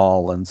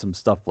mall and some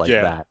stuff like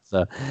that.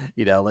 So,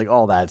 like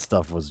all that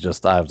stuff was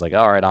just, I was like,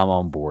 all right, I'm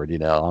on board.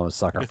 I'm a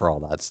sucker for all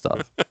that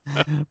stuff.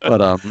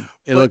 But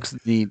it looks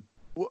neat.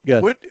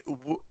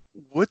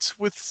 What's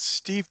with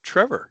Steve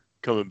Trevor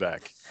coming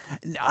back?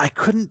 I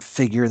couldn't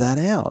figure that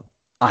out.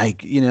 I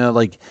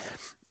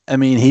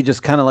mean, he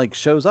just kind of like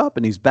shows up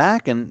and he's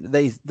back, and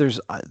there's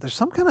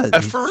some kind of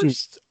at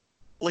first.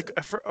 Like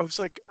I was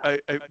like,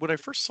 when I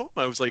first saw him,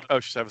 I was like, oh,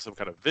 she's having some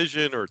kind of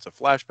vision or it's a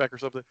flashback or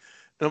something.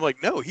 And I'm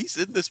like, no, he's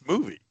in this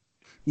movie.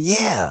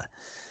 Yeah.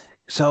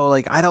 So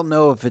like, I don't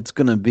know if it's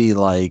gonna be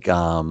like,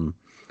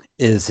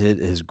 is it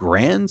his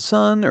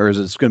grandson, or is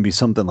it going to be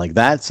something like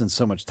that since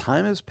so much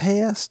time has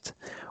passed,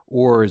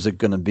 or is it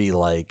going to be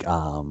like,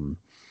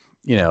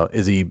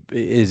 is he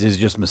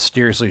just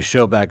mysteriously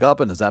show back up,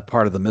 and is that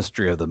part of the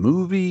mystery of the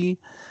movie?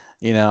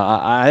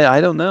 I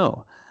don't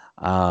know.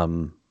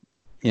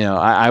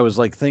 I was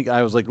like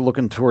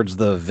looking towards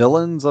the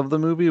villains of the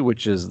movie,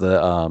 which is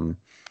the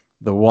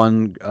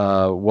one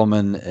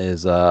woman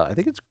is I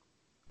think it's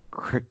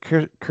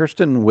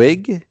Kristen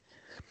Wiig.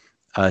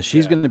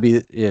 She's going to be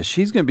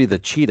the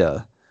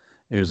Cheetah,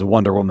 who's a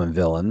Wonder Woman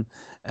villain,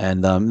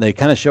 and they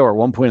kind of show her at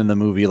one point in the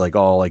movie like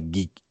all like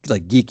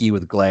geeky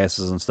with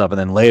glasses and stuff, and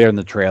then later in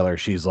the trailer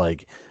she's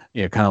like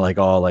kind of like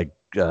all like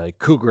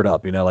cougared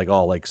up, like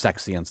all like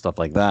sexy and stuff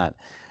like that.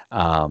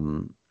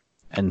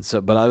 And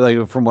so, but I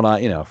like from what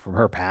I, from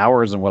her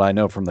powers and what I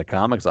know from the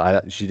comics,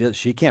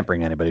 she can't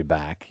bring anybody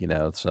back,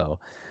 So,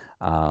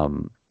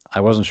 I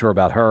wasn't sure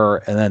about her.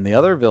 And then the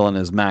other villain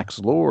is Max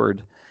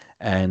Lord,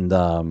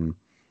 and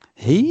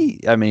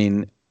he's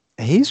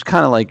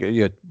kind of like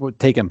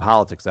taking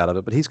politics out of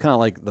it, but he's kind of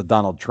like the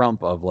Donald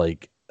Trump of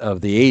like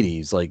of the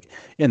 80s. Like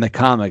in the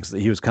comics,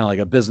 he was kind of like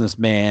a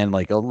businessman,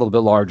 like a little bit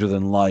larger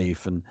than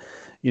life, and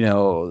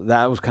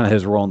that was kind of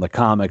his role in the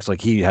comics.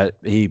 Like he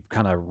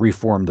kind of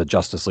reformed the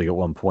Justice League at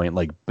one point,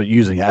 like but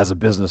using it as a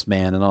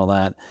businessman and all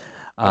that.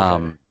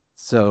 Okay.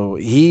 So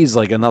he's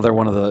like another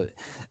one of the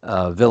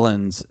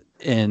villains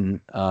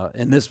in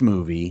this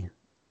movie.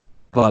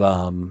 But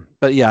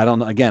yeah, I don't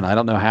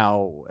know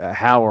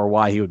how or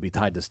why he would be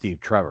tied to Steve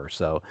Trevor.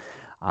 So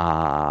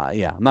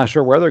yeah, I'm not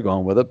sure where they're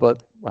going with it,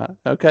 but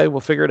okay,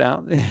 we'll figure it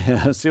out.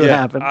 See what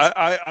happens.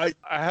 I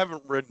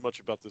haven't read much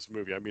about this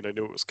movie. I mean, I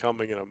knew it was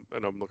coming, and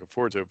I'm looking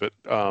forward to it, but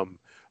I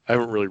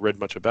haven't really read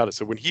much about it.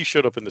 So when he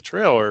showed up in the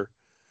trailer,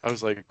 I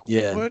was like,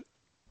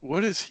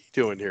 what is he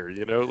doing here?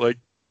 Like.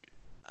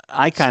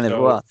 I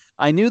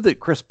knew that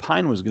Chris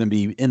Pine was going to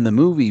be in the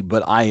movie,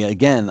 but I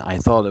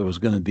thought it was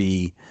going to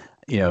be,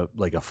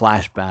 like a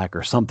flashback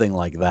or something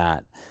like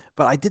that.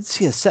 But I did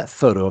see a set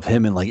photo of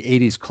him in like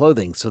 80s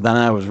clothing. So then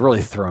I was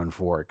really thrown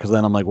for it. Cause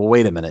then I'm like, well,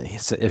 wait a minute.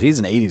 If he's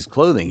in 80s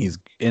clothing, he's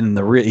in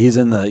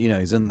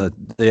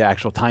the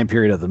actual time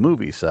period of the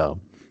movie. So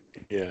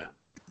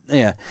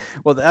yeah.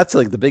 Well, that's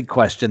like the big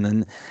question.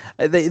 And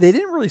they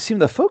didn't really seem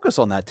to focus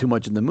on that too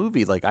much in the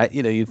movie. Like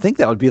you'd think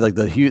that would be like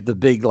the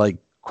big, like,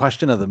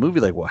 question of the movie,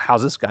 like, well,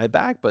 how's this guy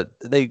back? But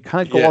they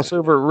kind of gloss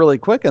over it really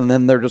quick, and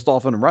then they're just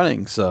off and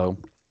running. So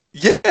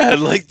yeah,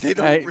 like they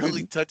don't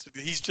really touch it.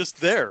 He's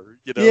just there,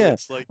 Yeah,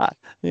 it's like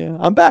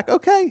I'm back.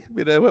 Okay,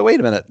 wait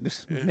a minute.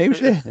 Maybe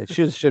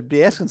should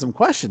be asking some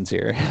questions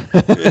here.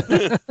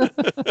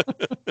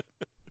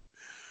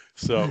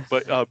 So,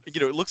 but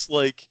it looks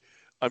like.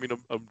 I mean,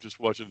 I'm just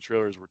watching the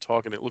trailer as we're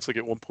talking. It looks like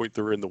at one point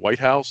they're in the White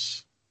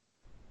House.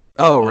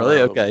 Oh,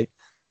 really? Okay.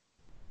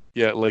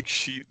 Yeah, like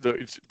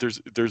there's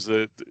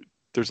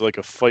like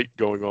a fight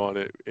going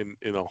on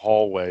in a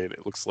hallway, and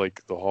it looks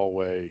like the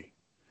hallway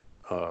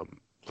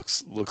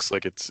looks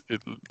like it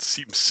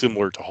seems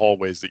similar to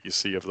hallways that you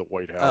see of the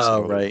White House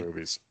in other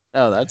movies.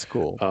 Oh, that's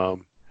cool.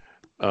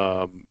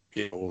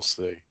 We'll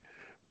see,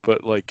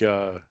 but like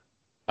I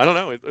don't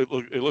know,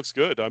 it looks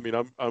good. I mean,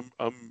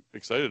 I'm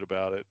excited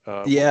about it.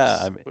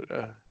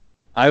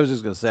 I was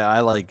just going to say,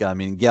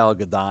 Gal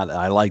Gadot,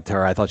 I liked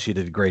her. I thought she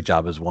did a great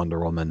job as Wonder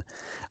Woman.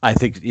 I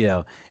think,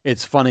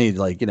 it's funny,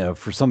 like,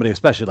 for somebody,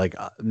 especially like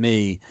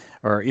me,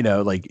 or,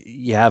 like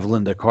you have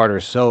Linda Carter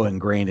so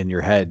ingrained in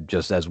your head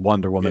just as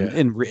Wonder Woman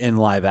in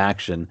live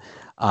action.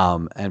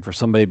 And for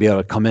somebody to be able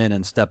to come in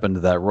and step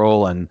into that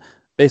role and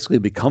basically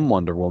become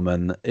Wonder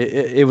Woman,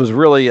 it was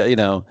really,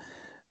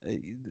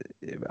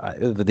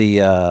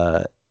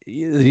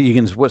 you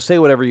can say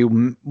whatever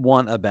you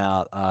want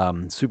about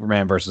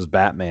Superman versus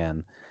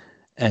Batman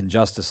and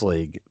Justice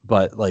League,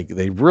 but like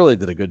they really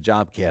did a good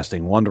job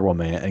casting Wonder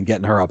Woman and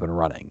getting her up and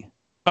running.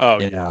 Oh,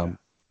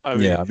 I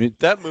mean,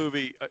 that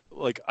movie,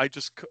 I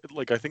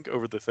think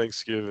over the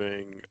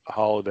Thanksgiving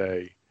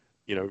holiday,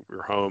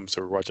 we're home,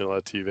 so we're watching a lot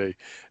of TV,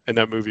 and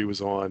that movie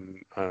was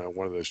on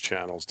one of those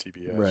channels,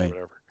 TBS or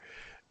whatever.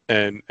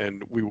 And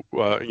we,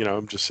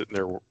 I'm just sitting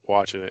there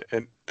watching it,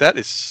 and that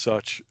is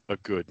such a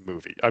good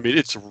movie. I mean,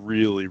 it's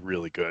really,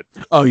 really good.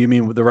 Oh, you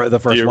mean the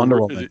first Wonder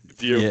Woman?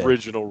 The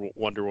original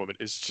Wonder Woman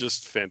is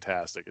just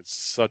fantastic. It's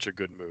such a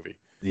good movie.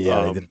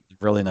 Yeah, they did a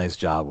really nice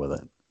job with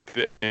it.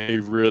 They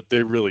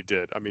really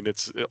did. I mean,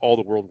 it's all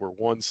the World War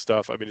I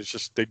stuff. I mean, it's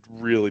just they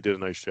really did a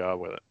nice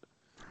job with it.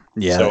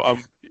 Yeah. So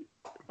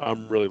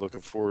I'm really looking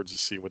forward to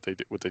see what they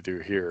do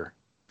here.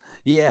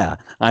 Yeah,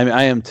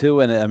 I am too,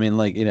 and I mean,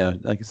 like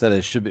I said,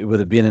 it should be, with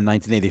it being in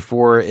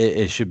 1984,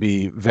 it should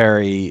be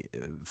very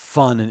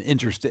fun and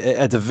interesting.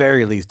 At the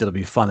very least, it'll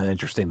be fun and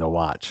interesting to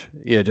watch.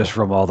 Just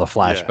from all the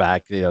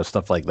flashback,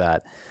 stuff like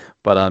that.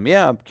 But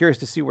I'm curious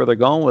to see where they're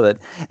going with it,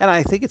 and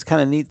I think it's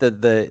kind of neat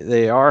that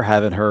they are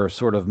having her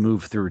sort of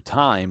move through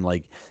time.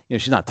 Like,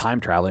 she's not time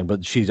traveling,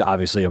 but she's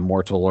obviously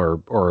immortal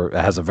or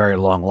has a very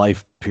long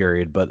life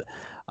period. But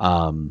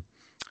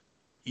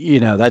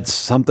that's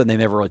something they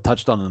never really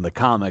touched on in the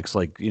comics.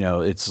 Like,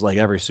 it's like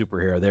every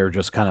superhero, they're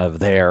just kind of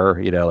there,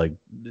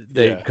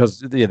 because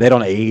they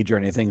don't age or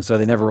anything. So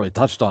they never really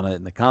touched on it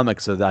in the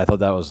comics. So I thought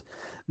that was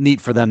neat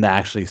for them to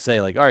actually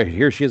say, like, all right,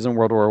 here she is in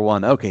World War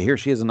I. Okay, here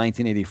she is in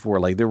 1984.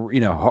 Like they're,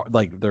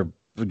 they're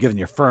giving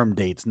you firm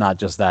dates, not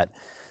just that,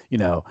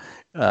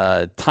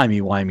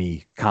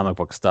 timey-wimey comic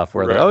book stuff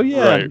where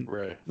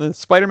the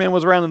Spider-Man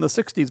was around in the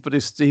 60s, but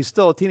he's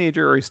still a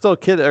teenager, or he's still a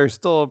kid, or he's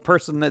still a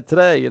person that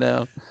today,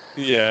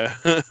 Yeah.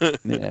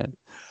 Yeah.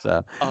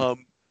 So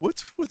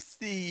what's with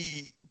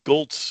the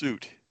gold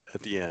suit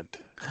at the end?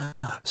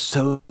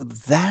 So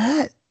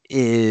that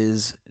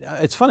is,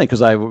 it's funny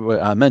because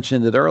I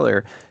mentioned it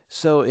earlier.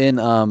 So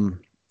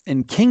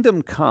in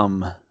Kingdom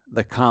Come,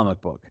 the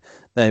comic book,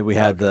 that we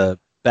had the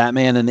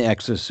Batman in the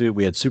exosuit,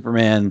 we had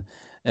Superman,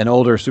 an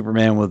older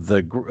Superman with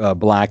the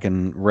black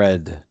and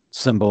red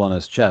symbol on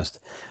his chest.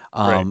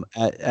 In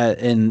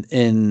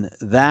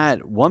that,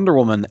 Wonder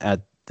Woman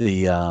at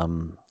the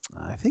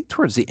I think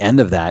towards the end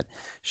of that,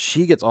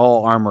 she gets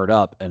all armored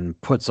up and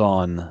puts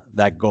on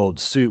that gold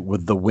suit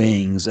with the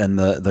wings and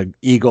the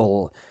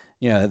eagle,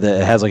 that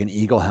it has like an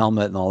eagle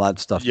helmet and all that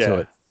stuff to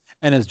it.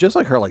 and it's just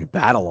like her like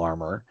battle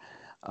armor.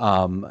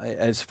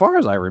 As far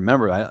as I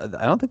remember, I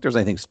don't think there's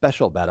anything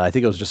special about it. I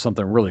think it was just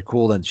something really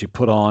cool that she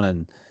put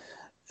on,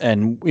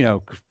 and you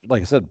know,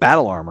 like I said,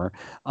 battle armor.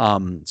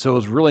 So it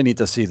was really neat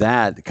to see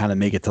that kind of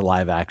make it to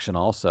live action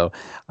also.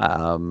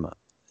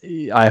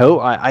 I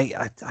hope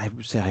I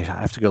would say I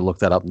have to go look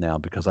that up now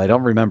because I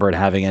don't remember it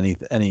having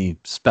any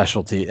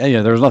specialty. You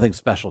know, there was nothing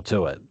special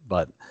to it,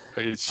 but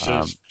it's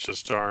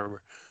just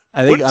armor.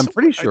 I'm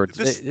pretty sure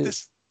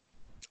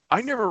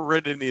I never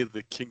read any of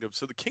the Kingdom.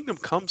 So the Kingdom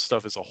Come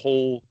stuff is a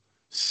whole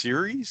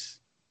series.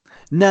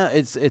 No,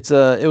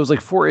 it was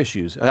like 4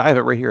 issues. I have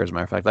it right here, as a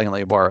matter of fact. I can let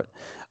you borrow it.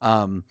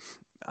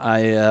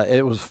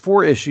 It was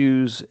 4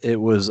 issues. It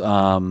was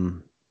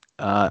all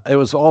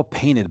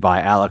painted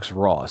by Alex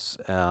Ross.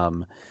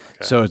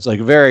 So it's like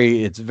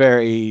it's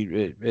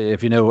very.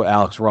 If you know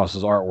Alex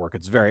Ross's artwork,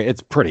 it's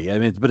pretty. I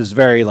mean, but it's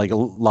very like a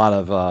lot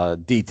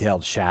of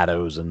detailed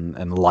shadows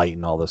and light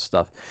and all this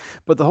stuff.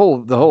 But the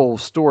whole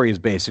story is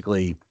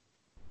basically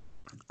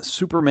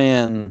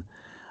Superman.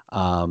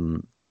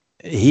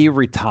 He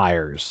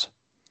retires,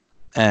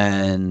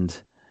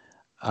 and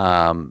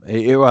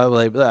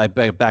I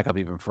back up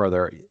even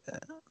further.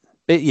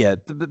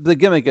 The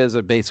gimmick is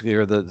basically,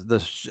 or the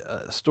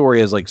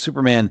story is like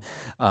Superman.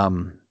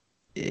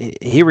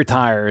 He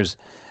retires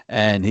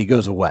and he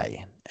goes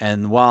away.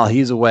 And while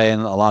he's away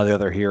and a lot of the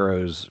other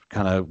heroes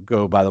kind of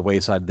go by the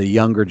wayside, the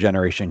younger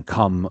generation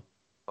come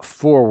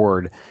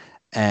forward,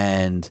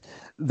 and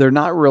they're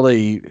not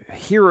really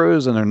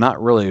heroes and they're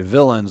not really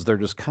villains. They're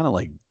just kind of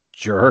like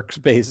jerks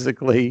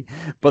basically,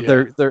 but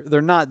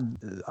they're not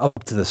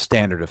up to the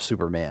standard of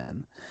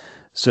Superman.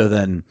 So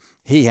then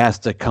he has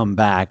to come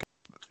back.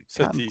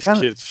 Set these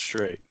kids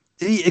straight.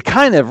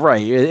 Kind of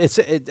right.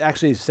 It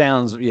actually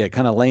sounds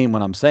kind of lame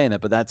when I'm saying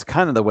it, but that's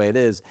kind of the way it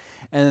is.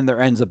 And then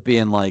there ends up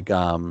being like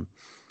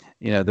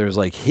there's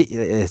like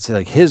it's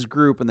like his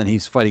group, and then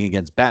he's fighting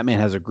against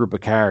Batman. Has a group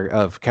of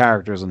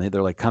characters, and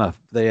they're like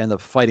they end up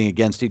fighting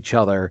against each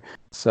other.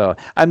 So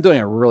I'm doing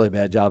a really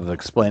bad job of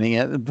explaining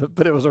it,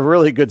 but it was a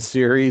really good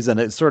series, and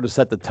it sort of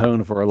set the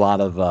tone for a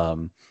lot of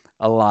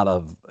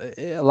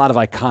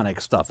iconic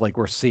stuff like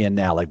we're seeing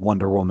now, like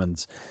Wonder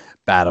Woman's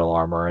battle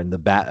armor and the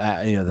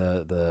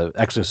the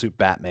exosuit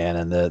Batman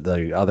and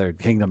the other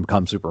Kingdom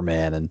Come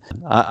Superman, and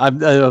I'm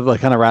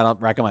like kind of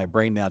racking my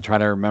brain now trying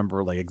to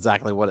remember like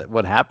exactly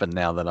what happened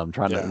now that I'm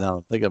trying to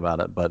now think about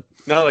it. But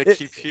now that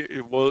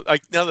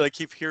I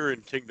keep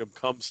hearing Kingdom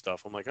Come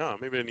stuff, I'm like, oh,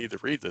 maybe I need to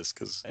read this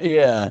because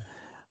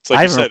it's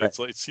like you said,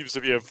 it seems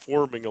to be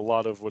informing a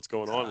lot of what's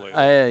going on lately.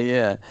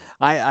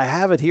 I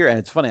have it here, and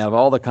it's funny. Out of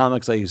all the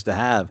comics I used to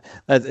have,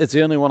 it's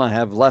the only one I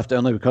have left,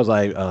 only because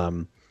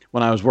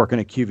when I was working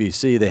at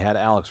QVC, they had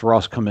Alex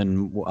Ross come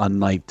in one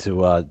night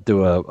to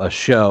do a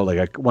show,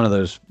 like one of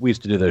those. We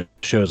used to do those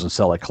shows and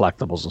sell like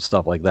collectibles and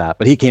stuff like that.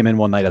 But he came in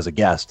one night as a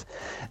guest,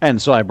 and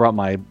so I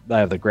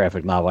have the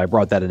graphic novel. I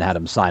brought that and had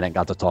him sign it.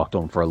 Got to talk to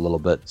him for a little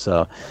bit.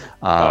 So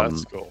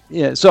that's cool.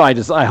 Yeah, so I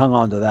hung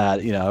on to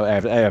that. You know,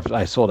 after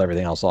I sold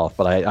everything else off,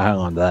 but I hung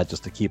on to that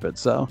just to keep it.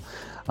 So.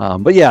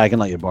 But yeah, I can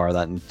let you borrow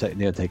that and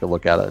take a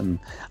look at it. And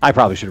I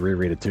probably should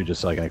reread it too, just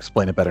so I can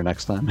explain it better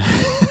next time.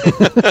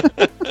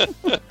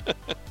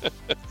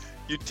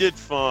 You did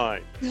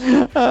fine.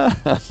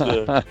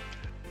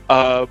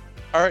 All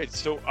right,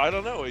 so I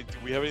don't know. Do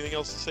we have anything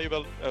else to say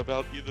about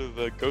either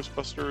the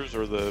Ghostbusters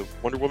or the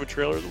Wonder Woman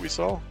trailer that we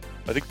saw?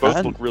 I think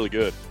both look really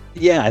good.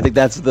 Yeah, I think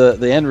that's the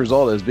end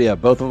result is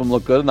both of them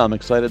look good, and I'm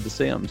excited to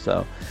see them.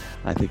 So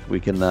I think we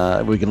can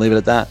leave it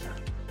at that.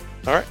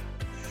 All right.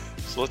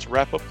 So let's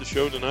wrap up the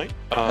show tonight.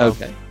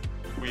 Okay.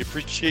 We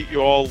appreciate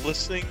you all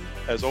listening.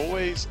 As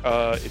always,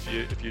 if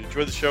you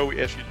enjoy the show,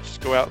 we ask you to just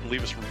go out and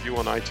leave us a review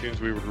on iTunes.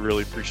 We would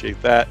really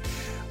appreciate that.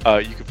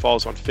 You can follow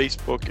us on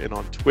Facebook and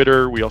on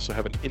Twitter. We also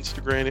have an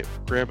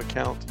Instagram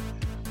account.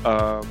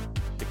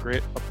 The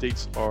grant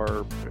updates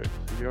are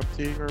you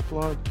updating our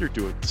blog? You're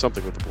doing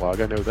something with the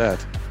blog. I know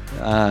that.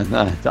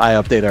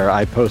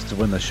 I post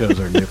when the shows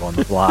are new on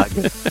the blog.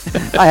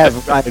 I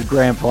have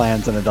grand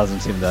plans, and it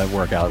doesn't seem to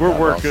work out. We're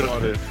working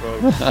on it,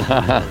 folks.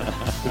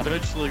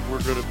 Eventually,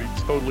 we're going to be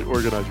totally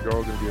organized. You're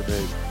all going to be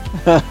amazed.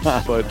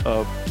 But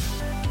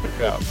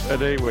yeah.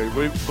 And anyway,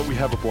 we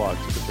have a blog,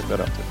 so you can pick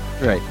that up too.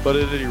 Right. But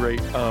at any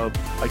rate,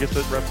 I guess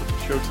that wraps up the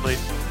show tonight.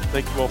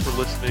 Thank you all for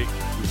listening.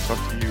 We'll talk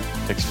to you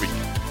next week.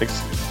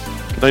 Thanks.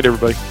 Good night,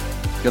 everybody.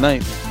 Good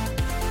night.